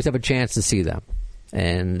I always have a chance to see them.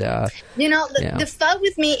 And the fun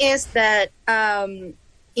with me is that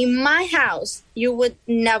in my house you would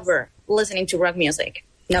never listening to rock music,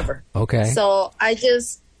 never. Okay. So I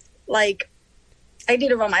just I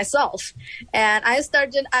did it by myself, and I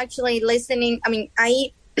started actually listening. I mean,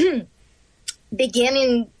 I began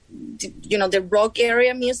in the rock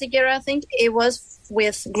music era. I think it was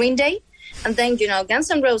with Green Day, and then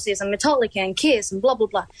Guns N' Roses and Metallica and Kiss and blah blah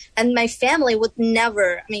blah. And my family would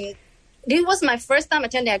never. I mean, it was my first time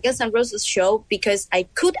attending a Guns N' Roses show because I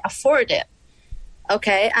could afford it.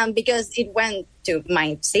 Okay, and because it went to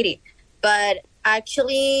my city, but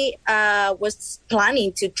actually was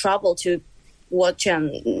planning to travel to watch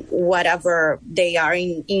whatever they are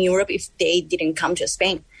in Europe if they didn't come to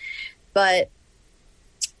Spain. But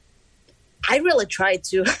I really tried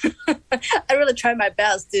my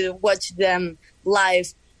best to watch them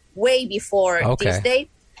live way before this date.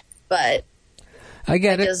 But I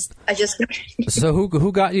get it. I just So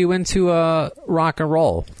who got you into rock and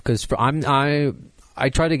roll? Because I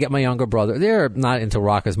try to get my younger brother. They're not into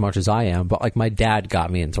rock as much as I am, but like my dad got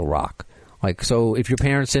me into rock. Like, so if your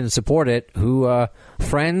parents didn't support it,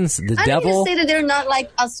 friends, the devil? I don't say that they're not like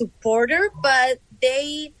a supporter, but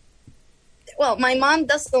my mom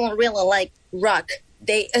doesn't really like rock.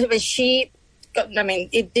 It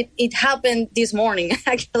happened this morning,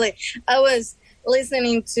 actually. I was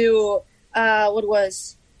listening to,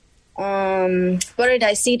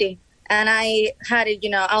 Paradise City, and I had it,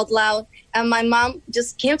 out loud. And my mom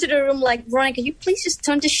just came to the room like, Veronica, can you please just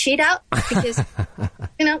turn the shit out? Because,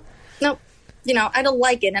 no, I don't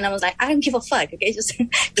like it. And I was like, I don't give a fuck. Okay, just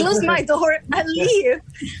close my door and leave.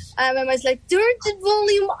 And my mom's like, turn the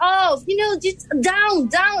volume off. Just down.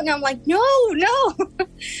 And I'm like, no.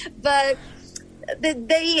 But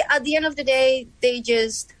they, at the end of the day, they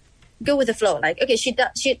just go with the flow. Like, okay, she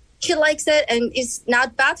likes it, and it's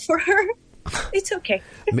not bad for her. It's okay.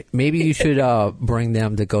 Maybe you should bring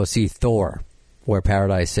them to go see Thor, where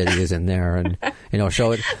Paradise City is in there, and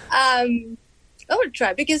show it. I would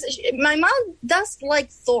try because my mom does like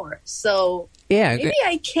Thor, so maybe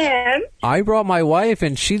I can. I brought my wife,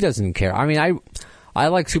 and she doesn't care. I mean, I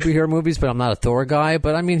like superhero movies, but I'm not a Thor guy.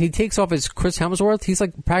 But I mean, he takes off his Chris Hemsworth. He's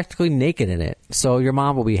like practically naked in it, so your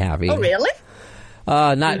mom will be happy. Oh, really?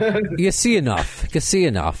 Not you see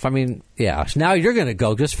enough. I mean, yeah. Now you're gonna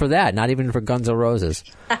go just for that, not even for Guns N' Roses.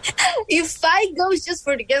 If I go just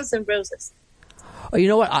for the Guns N' Roses, you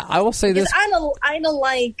know what? I will say this. I don't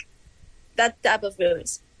like that type of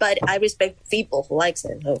movies, but I respect people who likes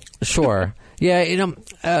it. So. Sure. Yeah.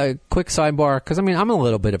 Quick sidebar, because I mean, I'm a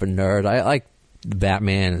little bit of a nerd. I like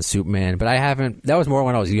Batman and Superman, but I haven't. That was more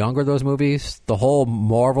when I was younger. Those movies, the whole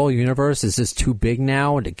Marvel universe is just too big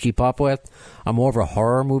now to keep up with. I'm more of a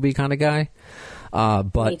horror movie kind of guy.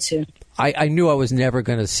 But me too. I knew I was never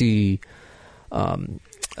going to see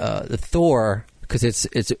the Thor because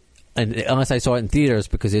it's and unless I saw it in theaters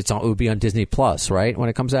because it would be on Disney Plus, right, when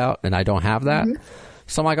it comes out, and I don't have that. Mm-hmm.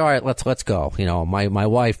 So I'm like, all right, let's go. You know, my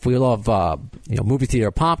wife, we love movie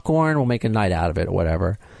theater popcorn. We'll make a night out of it or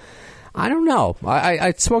whatever. I don't know.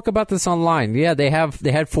 I spoke about this online. Yeah, they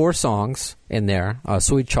had 4 songs in there.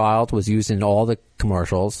 Sweet Child was used in all the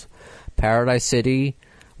commercials. Paradise City,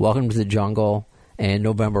 Welcome to the Jungle, and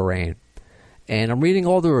November Rain. And I'm reading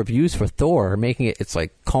all the reviews for Thor, it's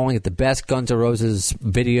like calling it the best Guns N' Roses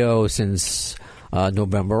video since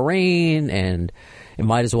November Rain, and it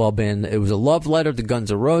might as well have been. It was a love letter to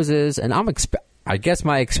Guns N' Roses, and I guess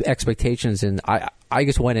my expectations, and I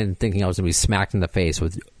just went in thinking I was going to be smacked in the face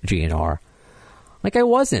with GNR. Like, I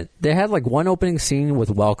wasn't. They had like one opening scene with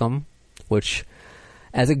Welcome, which,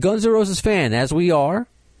 as a Guns N' Roses fan, as we are,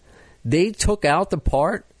 they took out the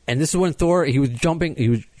part, and this is when Thor, he was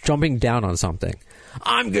jumping down on something.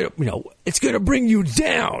 I'm going to, it's going to bring you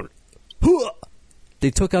down. Huh. They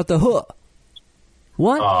took out the huh.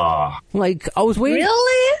 What? Like, I was waiting.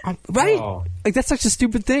 Really? Right? Like, that's such a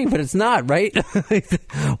stupid thing, but it's not, right?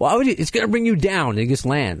 Why would you? It's going to bring you down, and it just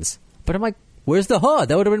lands. But I'm like, where's the huh?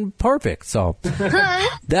 That would have been perfect. So,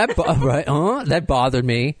 that bothered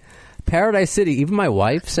me. Paradise City, even my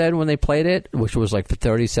wife said when they played it, which was like for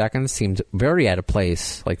 30 seconds, seemed very out of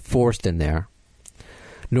place, like forced in there.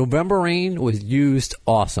 November Rain was used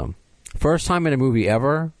awesome. First time in a movie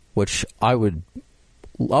ever, which I would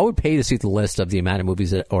pay to see the list of the amount of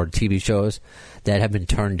movies or TV shows that have been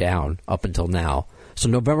turned down up until now. So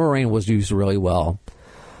November Rain was used really well.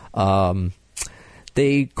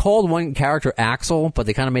 They called one character Axel, but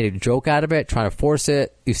they kind of made a joke out of it, trying to force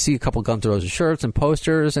it. You see a couple Guns N' Roses shirts and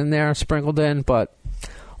posters in there sprinkled in, but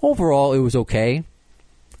overall it was okay.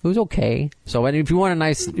 It was okay. So if you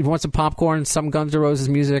want some popcorn, some Guns N' Roses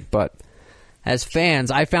music, but as fans,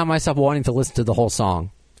 I found myself wanting to listen to the whole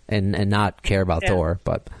song. And not care about Thor,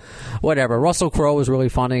 but whatever. Russell Crowe was really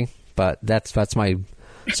funny, but that's my.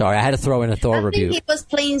 Sorry, I had to throw in a Thor review. He was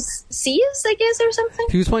playing Zeus, I guess, or something.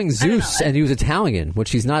 He was playing Zeus, and he was Italian,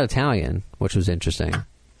 which he's not Italian, which was interesting.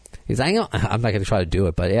 I'm not going to try to do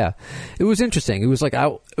it, but yeah, it was interesting. It was like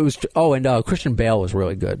and Christian Bale was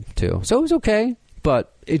really good too, so it was okay.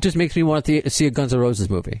 But it just makes me want to see a Guns N' Roses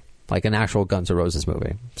movie, like an actual Guns N' Roses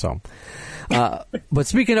movie. So. But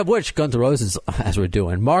speaking of which, Guns N' Roses, as we're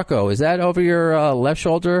doing, Marco, is that over your left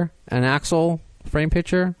shoulder, an Axl frame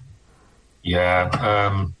picture? Yeah.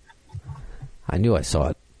 I knew I saw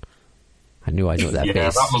it. I knew that face. Yeah,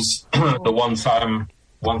 that was the one time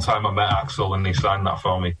I met Axl and he signed that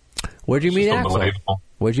for me. Where'd you meet Axl?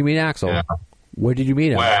 Where'd you meet Axl? Yeah. Where did you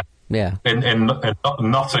meet him? Where? Yeah. In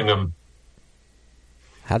Nottingham.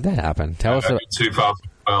 How'd that happen? Tell us.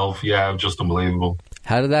 2012. Yeah, just unbelievable.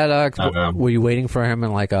 How did that? Were you waiting for him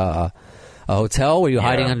in like a hotel? Were you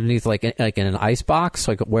hiding underneath like in an ice box?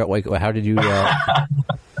 Like where? Like how did you?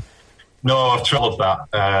 No, I've tried that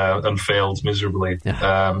and failed miserably.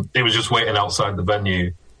 He was just waiting outside the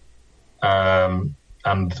venue, and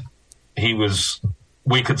he was.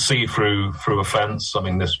 We could see through a fence. I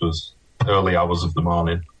mean, this was early hours of the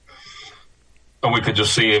morning, and we could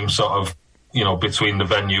just see him sort of. Between the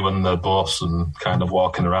venue and the bus and kind of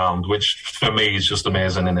walking around, which for me is just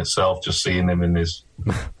amazing in itself, just seeing him in his,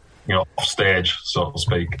 off stage, so to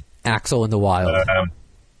speak. Axl in the wild.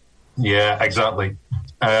 Yeah, exactly.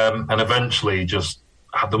 And eventually there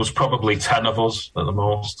was probably 10 of us at the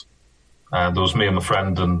most. There was me and my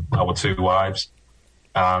friend and our 2 wives.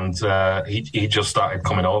 And he just started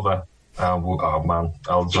coming over. Oh man,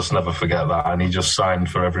 I'll just never forget that. And he just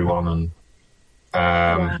signed for everyone and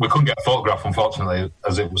we couldn't get a photograph, unfortunately,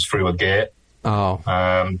 as it was through a gate. Oh.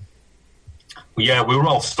 Yeah, we were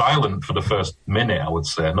all silent for the first minute, I would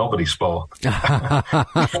say. Nobody spoke. I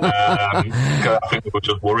think we were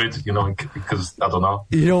just worried, because, I don't know.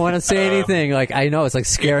 You don't want to say anything. Like, I know, it's like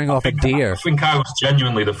scaring off a deer. I think I was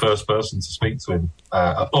genuinely the first person to speak to him,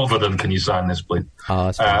 other than, can you sign this, please? Oh,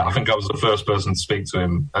 that's funny. I think I was the first person to speak to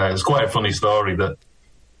him. It's quite a funny story that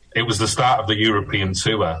it was the start of the European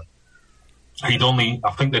tour. I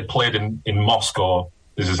think they'd played in Moscow.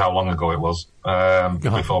 This is how long ago it was,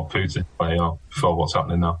 before Putin, before what's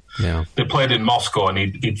happening now. Yeah. They played in Moscow and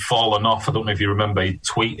he'd fallen off. I don't know if you remember, he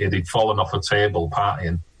tweeted he'd fallen off a table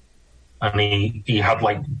partying. And he had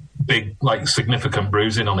big, significant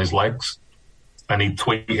bruising on his legs. And he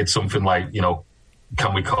tweeted something like,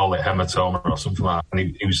 can we call it hematoma or something like that?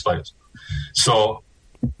 And he was like, so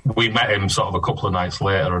we met him sort of a couple of nights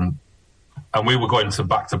later and we were going to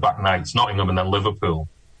back-to-back nights, Nottingham and then Liverpool.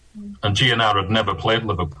 And GNR had never played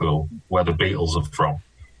Liverpool, where the Beatles are from.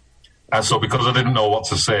 And so because I didn't know what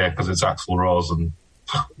to say, because it's Axl Rose and,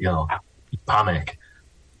 panic,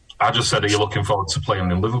 I just said, are you looking forward to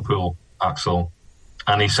playing in Liverpool, Axl?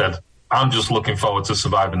 And he said, I'm just looking forward to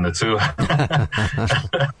surviving the tour.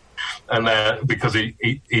 And because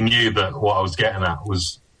he knew that what I was getting at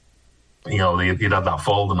was, he'd had that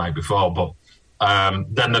fall the night before. But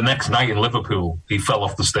then the next night in Liverpool, he fell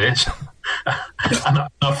off the stage. And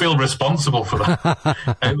I feel responsible for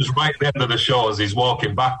that. And it was right at the end of the show as he's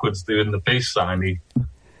walking backwards doing the peace sign.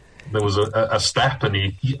 There was a step, and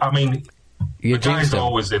the guy's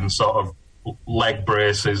always in sort of leg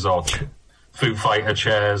braces or Foo Fighter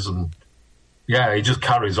chairs, and he just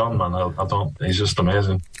carries on, man. He's just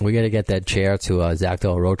amazing. We got to get that chair to Zach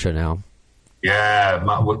Del Rocha now. Yeah,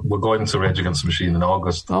 Matt, we're going to Rage Against the Machine in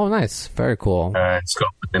August. Oh, nice. Very cool. It's got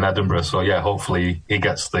in Edinburgh, so hopefully he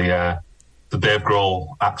gets the Dave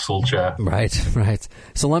Grohl Axl chair. Right.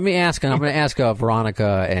 So let me ask, and I'm going to ask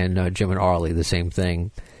Veronica and Jim and Arlie the same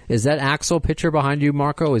thing. Is that Axl picture behind you,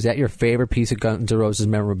 Marco? Is that your favorite piece of Guns N' Roses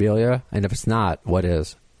memorabilia? And if it's not, what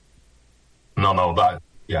is? No, that.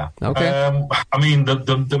 Yeah. Okay.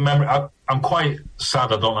 The memory. I'm quite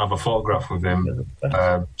sad I don't have a photograph with him,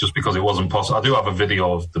 just because it wasn't possible. I do have a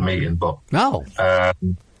video of the meeting, but no.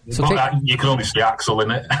 You can only see Axl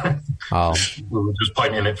in it. Oh. We were just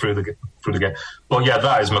pointing it through the gate. But yeah,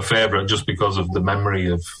 that is my favourite, just because of the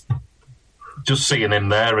memory of just seeing him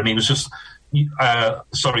there, and he was just.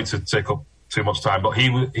 Sorry to take up too much time, but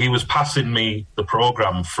he was passing me the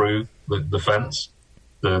program through the fence.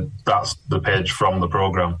 That's the page from the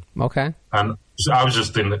program. Okay. And I was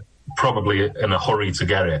just probably in a hurry to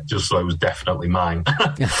get it, just so it was definitely mine.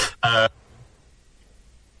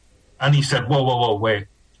 And he said, whoa, wait,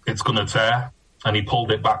 it's going to tear. And he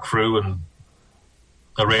pulled it back through and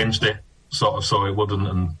arranged it sort of so it wouldn't,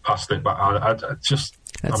 and passed it back.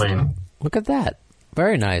 Look at that.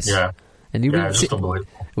 Very nice. Yeah. And just unbelievable.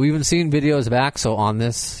 We've even seen videos of Axl on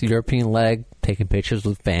this European leg, taking pictures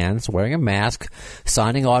with fans, wearing a mask,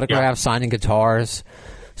 signing autographs, signing guitars.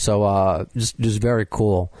 So just very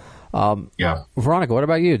cool. Veronica, what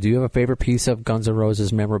about you? Do you have a favorite piece of Guns N'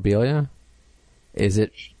 Roses memorabilia? Is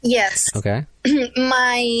it? Yes. Okay.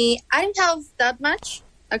 I don't have that much,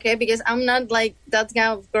 okay, because I'm not like that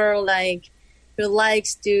kind of girl who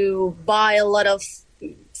likes to buy a lot of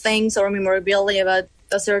things or memorabilia about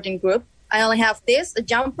a certain group. I only have a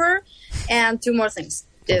jumper, and 2 more things.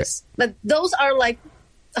 This, but those are my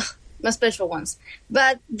special ones.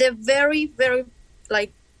 But the very, very the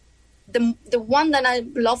one that I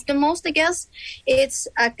love the most, I guess, it's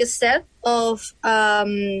a cassette of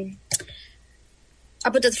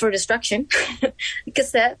Appetite for Destruction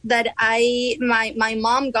cassette that my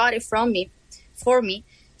mom got it for me.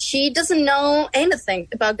 She doesn't know anything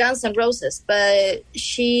about Guns N' Roses, but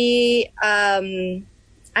she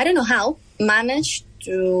I don't know how, managed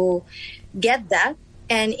to get that.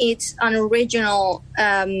 And it's an original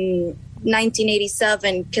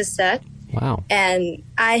 1987 cassette. Wow. And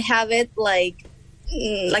I have it like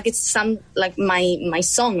it's my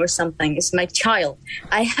song or something. It's my child.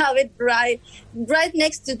 I have it right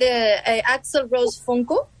next to the Axl Rose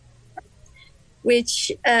Funko,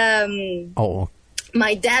 which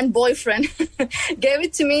my then boyfriend gave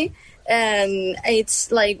it to me. And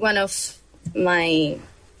it's like one of my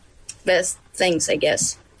best things, I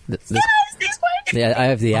guess. This one. Yeah, I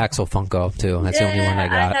have the Axl Funko too. That's the only one I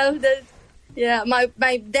got. I have my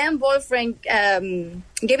then boyfriend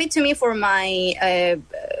gave it to me for my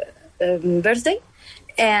birthday,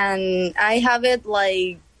 and I have it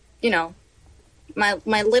my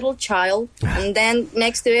little child. And then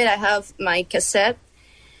next to it, I have my cassette.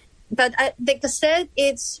 But the cassette,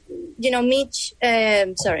 it's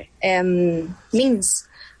means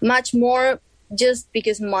much more. Just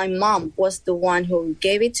because my mom was the one who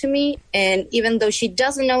gave it to me, and even though she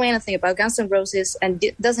doesn't know anything about Guns N' Roses and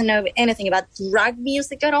doesn't know anything about rock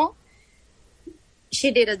music at all, she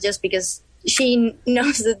did it just because she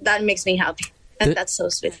knows that makes me happy, and that's so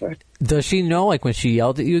sweet for her. Does she know, when she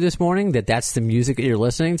yelled at you this morning, that's the music that you're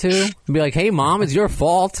listening to? Be like, hey, Mom, it's your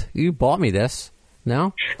fault. You bought me this.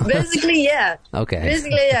 No? Basically, yeah. Okay.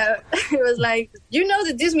 Basically, yeah. It was like,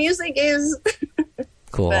 that this music is...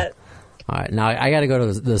 Cool. But, all right, now I got to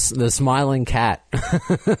go to the smiling cat.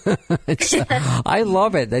 I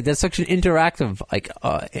love it. That's such an interactive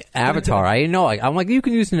avatar. I know. I'm like, you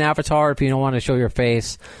can use an avatar if you don't want to show your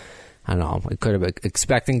face. I don't know. I could have been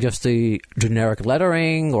expecting just the generic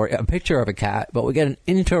lettering or a picture of a cat, but we get an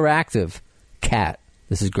interactive cat.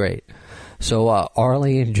 This is great. So,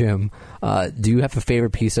 Arlie and Jim, do you have a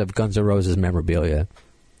favorite piece of Guns N' Roses memorabilia?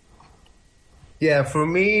 Yeah, for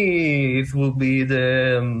me, it will be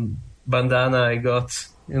the bandana I got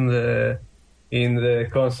in the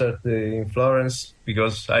concert in Florence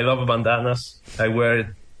because I love bandanas. I wear it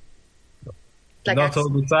Like not Axel. all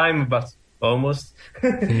the time, but almost.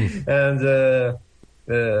 And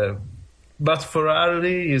but for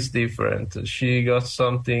Ali is different. She got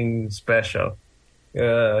something special.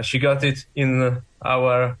 She got it in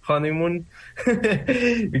our honeymoon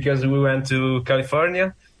because we went to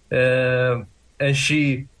California, and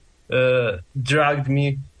she dragged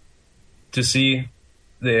me to see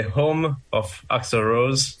the home of Axl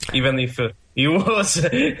Rose, even if he was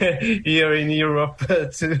here in Europe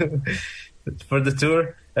for the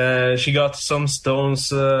tour. She got some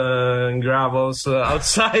stones and gravels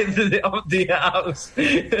outside of the house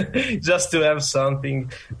just to have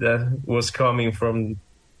something that was coming from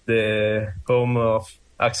the home of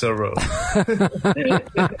Axl Rose.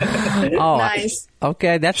 Oh, Nice.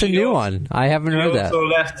 okay, that's a She new also- one. I haven't She heard that. also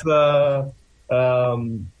left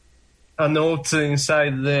a note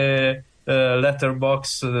inside the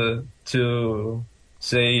letterbox to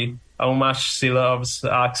say how much she loves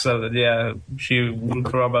Axel. Yeah, she will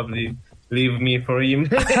probably leave me for him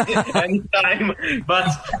anytime. But,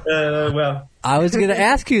 well, I was going to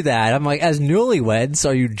ask you that. I'm like, as newlyweds,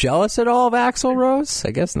 are you jealous at all of Axl Rose?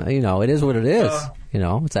 I guess not. You know, it is what it is.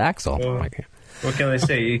 It's Axl. Like, what can I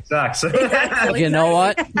say? It's Axel. you know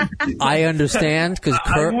what? I understand because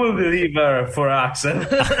I Kurt. will believe her for Axel.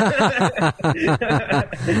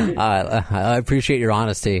 I appreciate your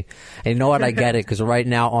honesty. And you know what? I get it because right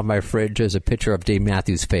now on my fridge is a picture of Dave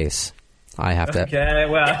Matthews' face. I have to. Okay,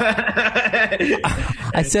 well.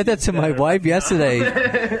 I said that to my wife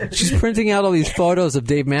yesterday. She's printing out all these photos of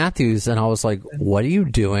Dave Matthews, and I was like, "What are you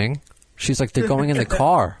doing?" She's like, "They're going in the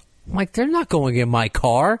car." I'm like, "They're not going in my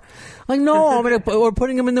car." I'm like, "No, we're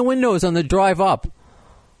putting them in the windows on the drive up."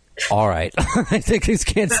 All right, I think these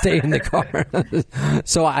can't stay in the car.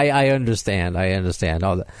 So I understand.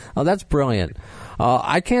 Oh, that's brilliant.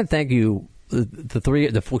 I can't thank you,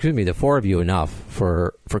 the four of you, enough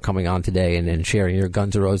for coming on today and sharing your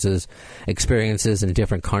Guns N' Roses experiences in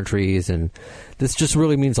different countries. And this just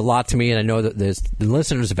really means a lot to me. And I know that there's the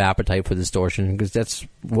listeners of Appetite for Distortion, because that's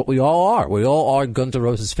what we all are. We all are Guns N'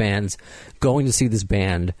 Roses fans going to see this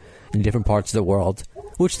band in different parts of the world,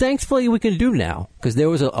 which thankfully we can do now, because there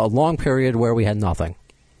was a long period where we had nothing.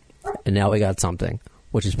 And now we got something,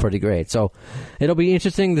 which is pretty great. So it'll be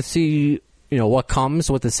interesting to see, what comes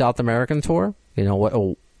with the South American tour.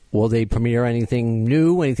 Will they premiere anything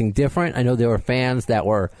new, anything different? I know there were fans that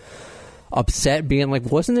were upset, being like,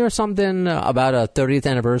 wasn't there something about a 30th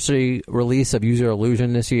anniversary release of Use Your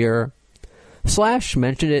Illusion this year? Slash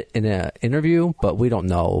mentioned it in an interview, but we don't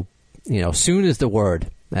know. Soon is the word,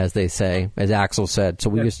 as they say, as Axl said. So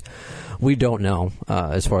we don't know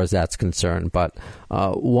as far as that's concerned. But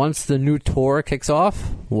once the new tour kicks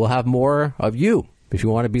off, we'll have more of you. If you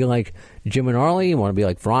want to be like Jim and Arlie, you want to be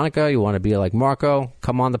like Veronica, you want to be like Marco,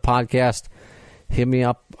 come on the podcast. Hit me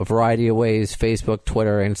up a variety of ways: Facebook,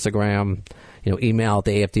 Twitter, Instagram. Email at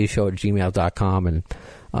theafdshow@gmail.com. And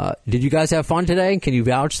did you guys have fun today? Can you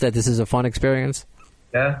vouch that this is a fun experience?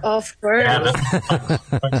 Yeah. Of course.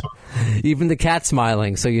 Even the cat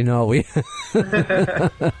smiling, so we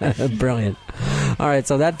brilliant. All right,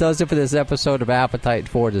 so that does it for this episode of Appetite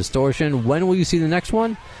for Distortion. When will you see the next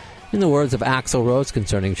one? In the words of Axl Rose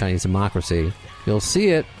concerning Chinese democracy, you'll see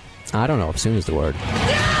it, I don't know if soon is the word.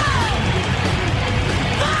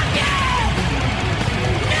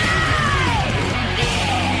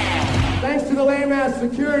 Thanks to the lame ass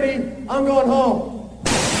security, I'm going home.